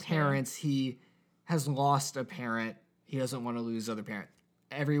has mom, too. parents. He has lost a parent. He doesn't want to lose other parent.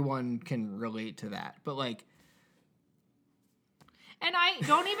 Everyone can relate to that. But like, And I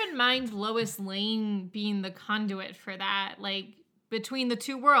don't even mind Lois Lane being the conduit for that. Like, between the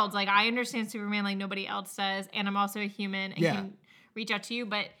two worlds, like, I understand Superman like nobody else does, and I'm also a human and Yeah. can reach out to you,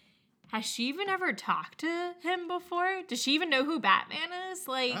 but has she even ever talked to him before? Does she even know who Batman is?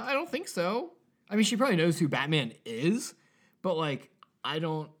 Like, I don't think so. I mean, she probably knows who Batman is, but like, I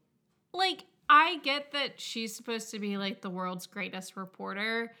don't. I get that she's supposed to be like the world's greatest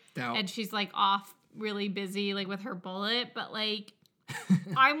reporter, Doubt. and she's like off really busy like with her bullet, but like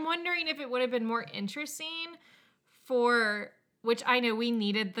I'm wondering if it would have been more interesting for, which I know we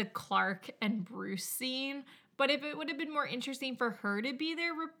needed the Clark and Bruce scene, but if it would have been more interesting for her to be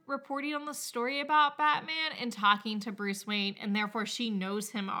there reporting on the story about Batman and talking to Bruce Wayne, and therefore she knows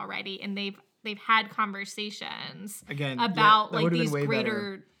him already, and they've had conversations Again, about that like would've been these way greater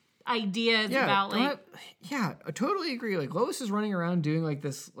better. ideas about like I totally agree. Like Lois is running around doing like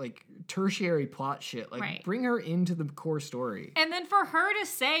this like tertiary plot shit. Like Right. bring her into the core story. And then for her to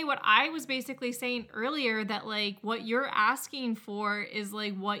say what I was basically saying earlier, that like what you're asking for is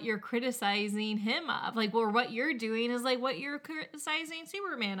like what you're criticizing him of, like, or what you're doing is like what you're criticizing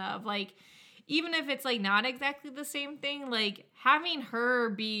Superman of. Like, even if it's like not exactly the same thing, like having her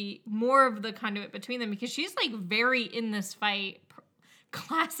be more of the conduit between them, because she's like very in this fight.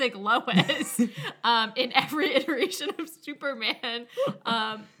 Classic Lois in every iteration of Superman,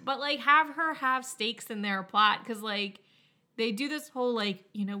 but like have her have stakes in their plot, because like they do this whole like,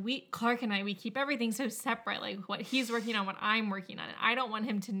 you know, Clark and we keep everything so separate, like what he's working on, what I'm working on, and I don't want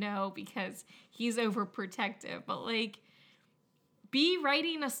him to know because he's overprotective, but like be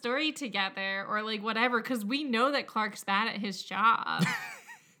writing a story together or like whatever, because we know that Clark's bad at his job.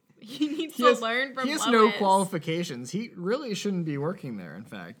 He needs to learn from He has Lois. no qualifications. He really shouldn't be working there, in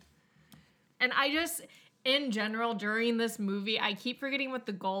fact. And I just, in general, during this movie, I keep forgetting what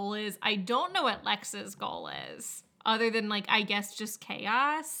the goal is. I don't know what Lex's goal is, other than, like, I guess just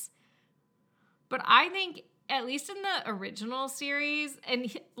chaos. But I think, at least in the original series,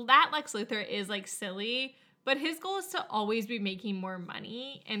 and that Lex Luthor is, like, silly, but his goal is to always be making more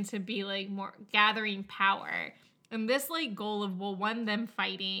money and to be, like, more gathering power. And this, like, goal of, well, one, them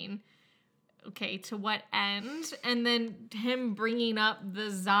fighting, okay, to what end? And then him bringing up the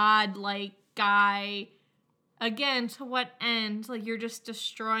Zod like guy again, to what end? Like, you're just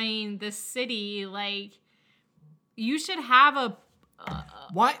destroying the city. Like, you should have a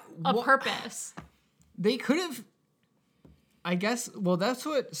purpose. They could have, I guess. Well, that's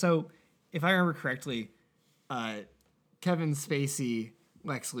what. So, if I remember correctly, Kevin Spacey,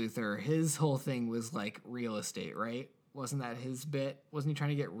 Lex Luthor, his whole thing was like real estate, right? Wasn't that his bit? Wasn't he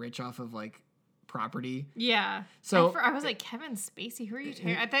trying to get rich off of like property? Yeah. So I was like, Kevin Spacey, who are you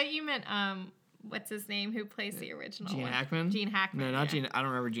talking? I thought you meant what's his name? Who plays the original? Gene one? Hackman? Gene Hackman. No, not yeah. Gene. I don't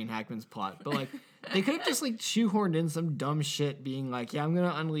remember Gene Hackman's plot, but like they could have just like shoehorned in some dumb shit, being like, "Yeah, I'm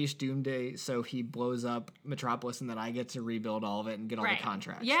gonna unleash Doomsday, so he blows up Metropolis, and then I get to rebuild all of it and get all the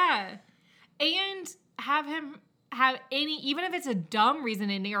contracts." Yeah, and have him have any, even if it's a dumb reason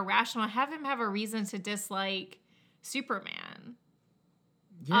and irrational, have him have a reason to dislike Superman.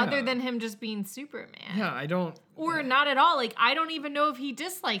 Yeah. Other than him just being Superman. Yeah, I don't. Or not at all. Like, I don't even know if he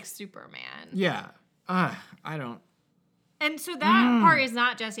dislikes Superman. Yeah, I don't. And so that part is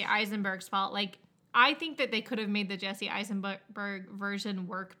not Jesse Eisenberg's fault. Like, I think that they could have made the Jesse Eisenberg version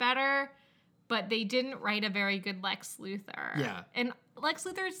work better, but they didn't write a very good Lex Luthor. Yeah. And Lex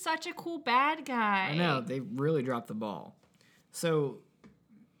Luthor is such a cool bad guy. I know, they really dropped the ball. So,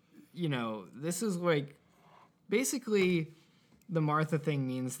 you know, this is like, basically, the Martha thing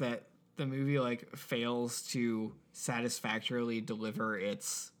means that the movie, like, fails to satisfactorily deliver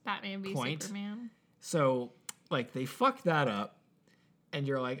its Batman v point. Superman. So, like, they fucked that up, and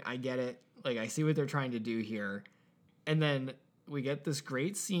you're like, I get it. Like, I see what they're trying to do here. And then we get this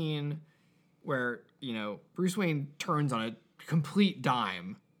great scene where, you know, Bruce Wayne turns on a complete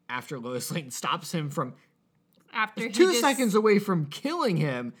dime after Lois Lane stops him from After he 2 seconds away from killing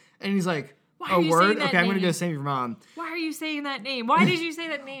him. And he's like, Why a are you word? saying that Okay, I'm going to name? go save your mom. Why are you saying that name? Why did you say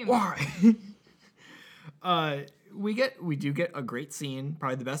that name? Why? We do get a great scene,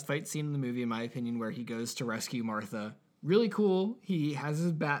 probably the best fight scene in the movie, in my opinion, where he goes to rescue Martha. Really cool. He has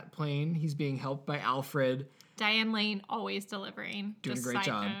his bat plane. He's being helped by Alfred. Diane Lane always delivering. Doing Just a great side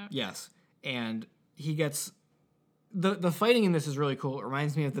job. note. Yes. And he gets the fighting in this is really cool. It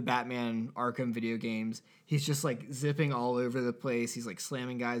reminds me of the Batman Arkham video games. He's just like zipping all over the place. He's like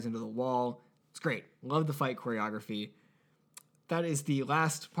slamming guys into the wall. It's great. Love the fight choreography. That is the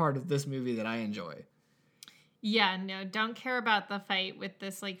last part of this movie that I enjoy. Yeah, no, don't care about the fight with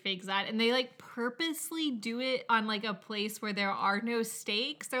this like fake Zod. And they like purposely do it on like a place where there are no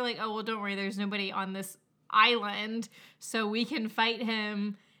stakes. They're like, oh, well, don't worry, there's nobody on this island, so we can fight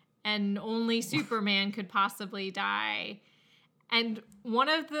him and only Superman could possibly die. And one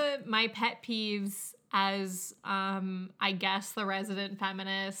of my pet peeves as I guess the resident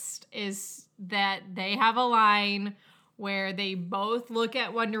feminist is that they have a line where they both look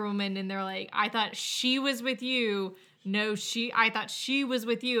at Wonder Woman and they're like, I thought she was with you. No, I thought she was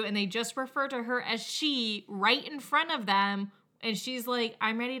with you. And they just refer to her as she right in front of them. And she's like,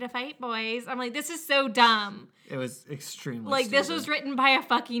 I'm ready to fight, boys. I'm like, this is so dumb. It was extremely Like, stupid. this was written by a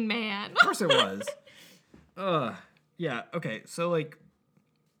fucking man. Of course it was. Yeah, okay. So, like,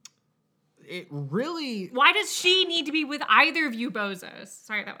 it really... Why does she need to be with either of you bozos?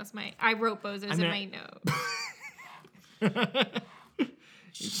 Sorry, I wrote bozos in my note.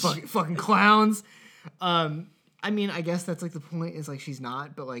 fucking clowns. I mean, I guess that's like the point is like she's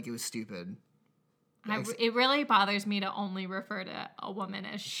not, but like it was stupid. It really bothers me to only refer to a woman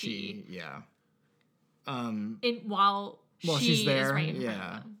as she. Yeah. While she's she there, is right in front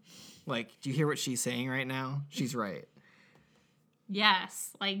yeah. of them. Like, do you hear what she's saying right now? She's right.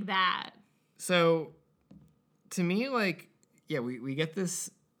 Yes, like that. So, to me, like, yeah, we get this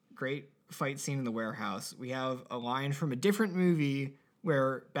great fight scene in the warehouse. We have a line from a different movie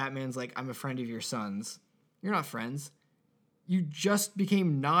where Batman's like, I'm a friend of your son's. You're not friends. You just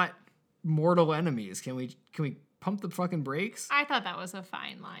became not mortal enemies. Can we pump the fucking brakes? I thought that was a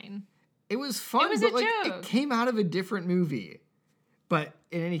fine line. It was fun, It was but a like joke. it came out of a different movie. But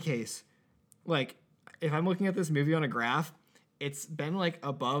in any case, like if I'm looking at this movie on a graph, it's been like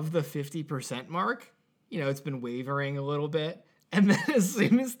above the 50% mark. You know, it's been wavering a little bit. And then as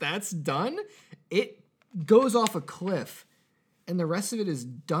soon as that's done, it goes off a cliff. And the rest of it is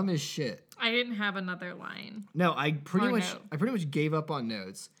dumb as shit. I didn't have another line. No, I pretty Or much gave up on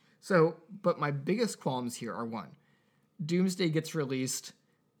notes. So, but my biggest qualms here are one, Doomsday gets released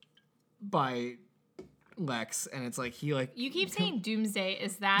by Lex, and it's like he like You keep saying Doomsday.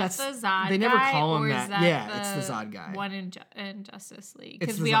 Is that That's- the Zod guy? they never call him or that. Is that Yeah, it's the Zod guy. One in Justice League. It's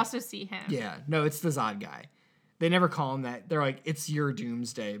Because the we Zod- also see him. Yeah, no, it's the Zod guy. They never call him that. They're like, it's your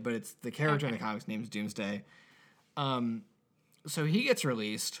Doomsday, but it's the character in the comics name's Doomsday. So he gets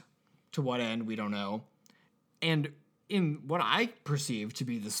released, To what end, we don't know. And in what I perceive to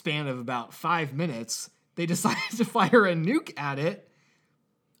be the span of about 5 minutes, they decide to fire a nuke at it.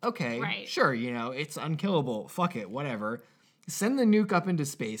 Okay, Right. sure, it's unkillable. Fuck it, whatever. Send the nuke up into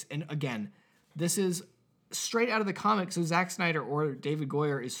space. And again, this is straight out of the comic, so Zack Snyder or David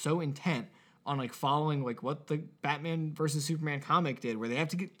Goyer is so intent on like following like what the Batman versus Superman comic did, where they have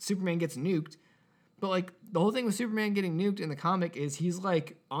to get Superman gets nuked. But like the whole thing with Superman getting nuked in the comic is he's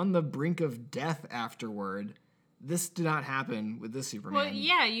like on the brink of death afterward. This did not happen with this Superman. Well,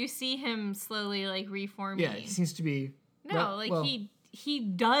 yeah, you see him slowly like reforming. Yeah, he seems to be. He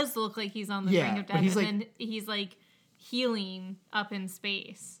does look like he's on the brink of but death, he's and like- then he's like healing up in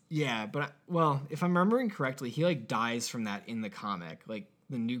space. Yeah, but if I'm remembering correctly, he like dies from that in the comic. Like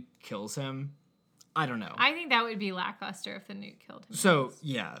the nuke kills him. I don't know. I think that would be lackluster if the nuke killed him. So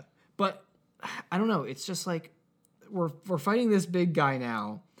yeah, but I don't know. It's just like we're fighting this big guy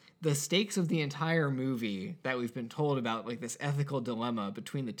now. The stakes of the entire movie that we've been told about, like this ethical dilemma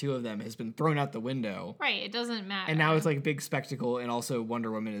between the two of them, has been thrown out the window. Right, it doesn't matter. And now it's like a big spectacle, and also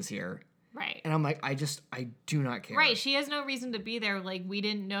Wonder Woman is here. right. And I'm like, I do not care. Right, she has no reason to be there. Like, we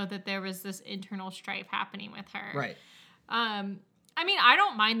didn't know that there was this internal strife happening with her. Right. I mean, I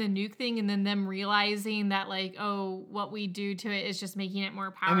don't mind the nuke thing and then them realizing that, like, oh, what we do to it is just making it more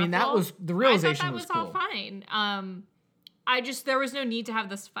powerful. I mean, that was the realization. I thought that was all fine. There was no need to have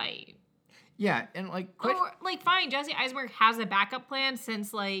this fight. Yeah, and like, Or, like, fine, Jesse Eisenberg has a backup plan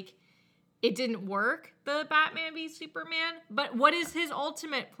since, like, it didn't work, the Batman v Superman. But what is his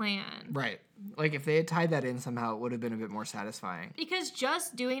ultimate plan? right. Like, if they had tied that in somehow, it would have been a bit more satisfying. Because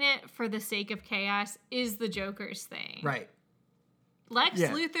just doing it for the sake of chaos is the Joker's thing. Right. Lex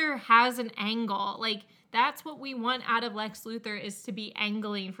Yeah. Luthor has an angle. Like, that's what we want out of Lex Luthor, is to be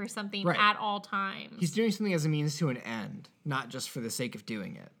angling for something Right. at all times. He's doing something as a means to an end, not just for the sake of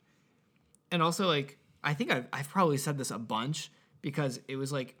doing it. And also, like, I think I've probably said this a bunch, because it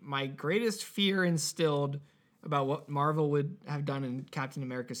was like my greatest fear instilled about what Marvel would have done in Captain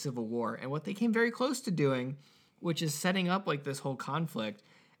America Civil War, and what they came very close to doing, which is setting up like this whole conflict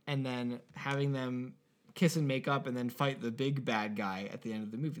and then having them kiss and make up and then fight the big bad guy at the end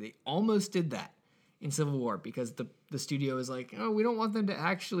of the movie. They almost did that in Civil War, because the studio is like, oh, we don't want them to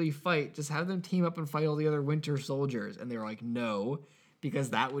actually fight. Just have them team up and fight all the other Winter Soldiers. And they were like, no, because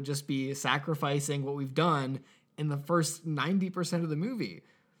that would just be sacrificing what we've done in the first 90% of the movie.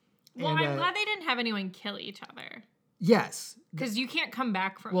 Well, And, I'm glad they didn't have anyone kill each other. Yes. Because you can't come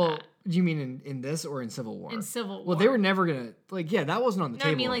back from Well, that. do you mean in this or in Civil War? In Civil War. Well, they were never going to, like, yeah, that wasn't on the No,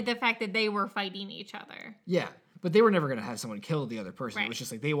 table. I mean, like, the fact that they were fighting each other. Yeah, but they were never going to have someone kill the other person. It Right. was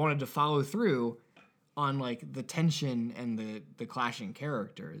just like they wanted to follow through on like the tension and the clashing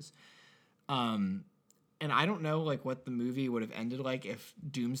characters. And I don't know like what the movie would have ended like if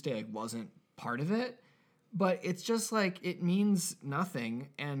Doomsday like wasn't part of it, but it's just like it means nothing,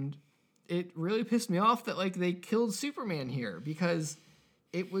 and it really pissed me off that like they killed Superman here, because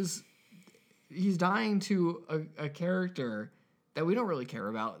he's dying to a character that we don't really care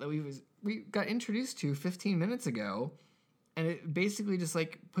about, that we got introduced to 15 minutes ago, and it basically just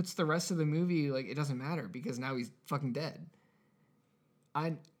like puts the rest of the movie like it doesn't matter because now he's fucking dead.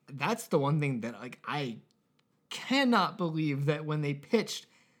 That's the one thing that like I cannot believe, that when they pitched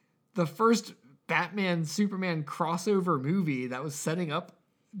the first Batman Superman crossover movie that was setting up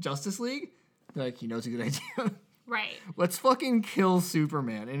Justice League, they're like, it's a good idea. Right. Let's fucking kill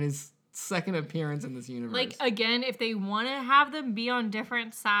Superman in his second appearance in this universe. Like, again, if they want to have them be on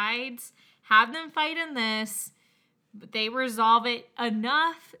different sides, have them fight in this, but they resolve it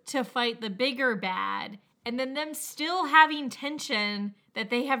enough to fight the bigger bad, and then them still having tension that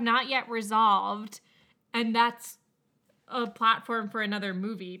they have not yet resolved, and that's a platform for another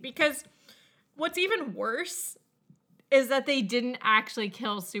movie. Because what's even worse is that they didn't actually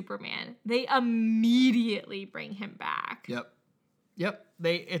kill Superman. They immediately bring him back. Yep.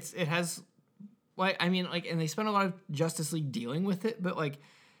 It has, like, I mean, like, and they spent a lot of Justice League dealing with it, but like,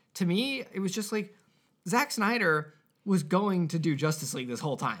 to me, it was just like Zack Snyder was going to do Justice League this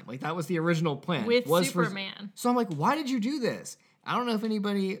whole time. Like, that was the original plan. With was Superman. So I'm like, why did you do this? I don't know if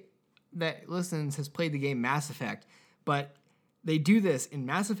anybody that listens has played the game Mass Effect, but they do this in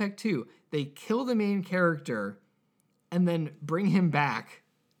Mass Effect 2. They kill the main character and then bring him back.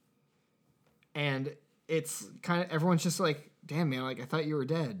 And it's kind of, everyone's just like, damn, man, like, I thought you were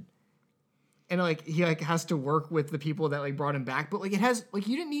dead. And like, he like has to work with the people that like brought him back. But like, it has, like,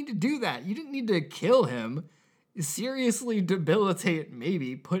 you didn't need to do that. You didn't need to kill him. Seriously debilitate,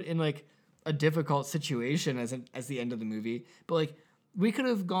 maybe put in like a difficult situation as the end of the movie. But like, we could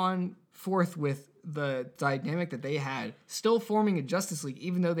have gone forth with the dynamic that they had, still forming a Justice League,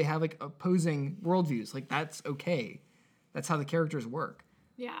 even though they have like opposing worldviews. Like that's okay. That's how the characters work.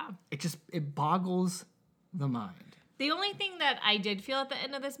 Yeah. It boggles the mind. The only thing that I did feel at the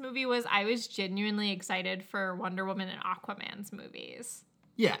end of this movie was I was genuinely excited for Wonder Woman and Aquaman's movies.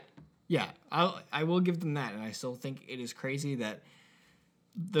 Yeah. I will give them that, and I still think it is crazy that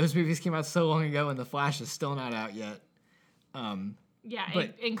those movies came out so long ago and The Flash is still not out yet.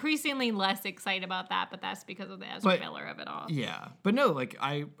 But Increasingly less excited about that, but that's because of the Ezra Miller of it all. Yeah, but no, like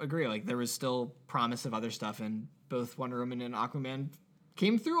I agree. Like there was still promise of other stuff, and both Wonder Woman and Aquaman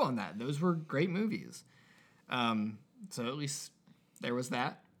came through on that. Those were great movies. So at least there was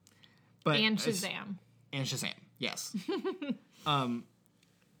that. But And Shazam. Yes.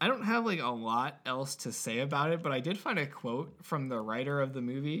 I don't have like a lot else to say about it, but I did find a quote from the writer of the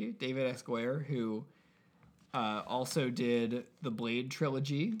movie, David S. Goyer, who also did the Blade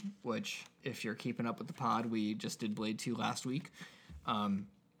trilogy, which, if you're keeping up with the pod, we just did Blade 2 last week.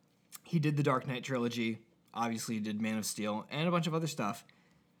 He did the Dark Knight trilogy, obviously did Man of Steel, and a bunch of other stuff.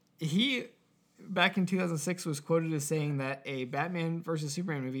 He, back in 2006, was quoted as saying that a Batman versus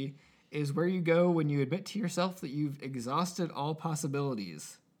Superman movie is where you go when you admit to yourself that you've exhausted all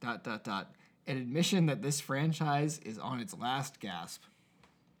possibilities, ... An admission that this franchise is on its last gasp.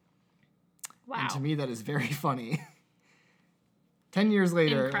 Wow. And to me, that is very funny. 10 years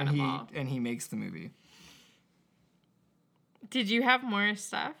later, Incredible. and he makes the movie. Did you have more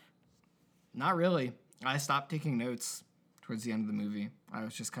stuff? Not really. I stopped taking notes towards the end of the movie. I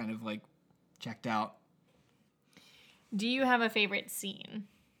was just kind of like checked out. Do you have a favorite scene?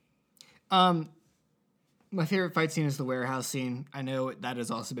 My favorite fight scene is the warehouse scene. I know that has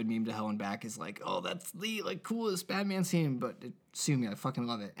also been memed to hell and back. Is like, oh, that's the like coolest Batman scene, but sue me, I fucking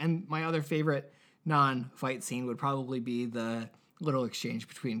love it. And my other favorite non-fight scene would probably be the little exchange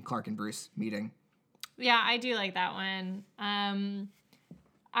between Clark and Bruce meeting. Yeah, I do like that one. I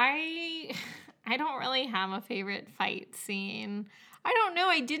don't really have a favorite fight scene. I don't know.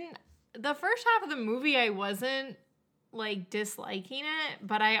 The first half of the movie, I wasn't like disliking it,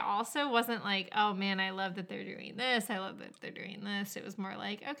 but I also wasn't like, oh man, I love that they're doing this. I love that they're doing this. It was more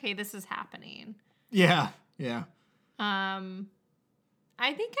like, okay, this is happening. Yeah.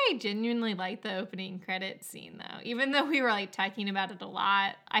 I think I genuinely liked the opening credit scene though. Even though we were like talking about it a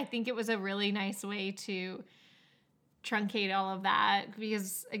lot, I think it was a really nice way to truncate all of that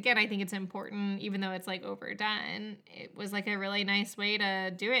because again, I think it's important even though it's like overdone. It was like a really nice way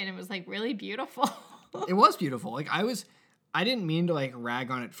to do it and it was like really beautiful. It was beautiful. Like I didn't mean to like rag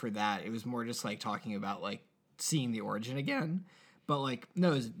on it for that. It was more just like talking about like seeing the origin again. But like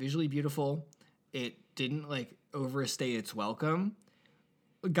no, it was visually beautiful. It didn't like overstay its welcome.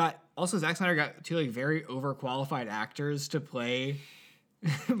 Zack Snyder got two like very overqualified actors to play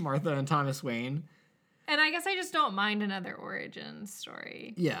Martha and Thomas Wayne. And I guess I just don't mind another origin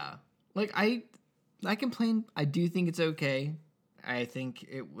story. Yeah. Like I complain. I do think it's okay. I think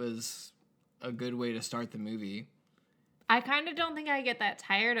it was a good way to start the movie. I kind of don't think I get that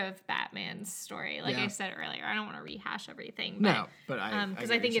tired of Batman's story. Like Yeah. I said earlier, I don't want to rehash everything. No, but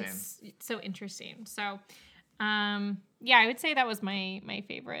because I think it's so interesting. So, yeah, I would say that was my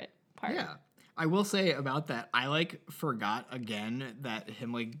favorite part. Yeah. I will say about that, I like forgot again that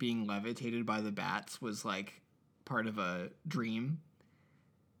him like being levitated by the bats was like part of a dream.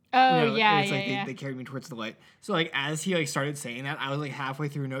 Oh, You know, yeah, it's like yeah. They carried me towards the light. So like as he like started saying that, I was like halfway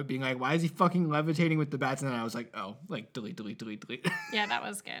through a note being like, why is he fucking levitating with the bats? And then I was like, oh, like delete. Yeah, that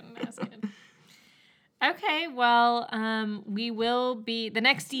was good. Okay, well, the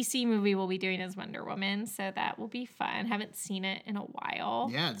next DC movie we'll be doing is Wonder Woman, so that will be fun. Haven't seen it in a while.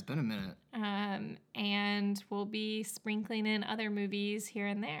 Yeah, it's been a minute. And we'll be sprinkling in other movies here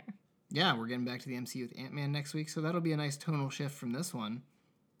and there. Yeah, we're getting back to the MCU with Ant-Man next week, so that'll be a nice tonal shift from this one.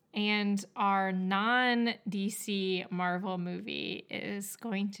 And our non-DC Marvel movie is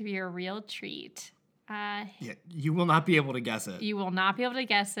going to be a real treat. Yeah, you will not be able to guess it. You will not be able to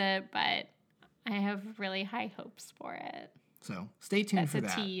guess it, but I have really high hopes for it. So stay tuned for that.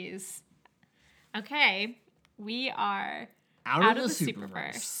 That's a tease. Okay, we are Out of the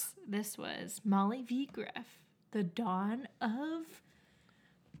Superverse. This was Molly V. Griff, The Dawn of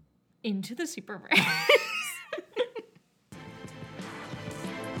Into the Superverse.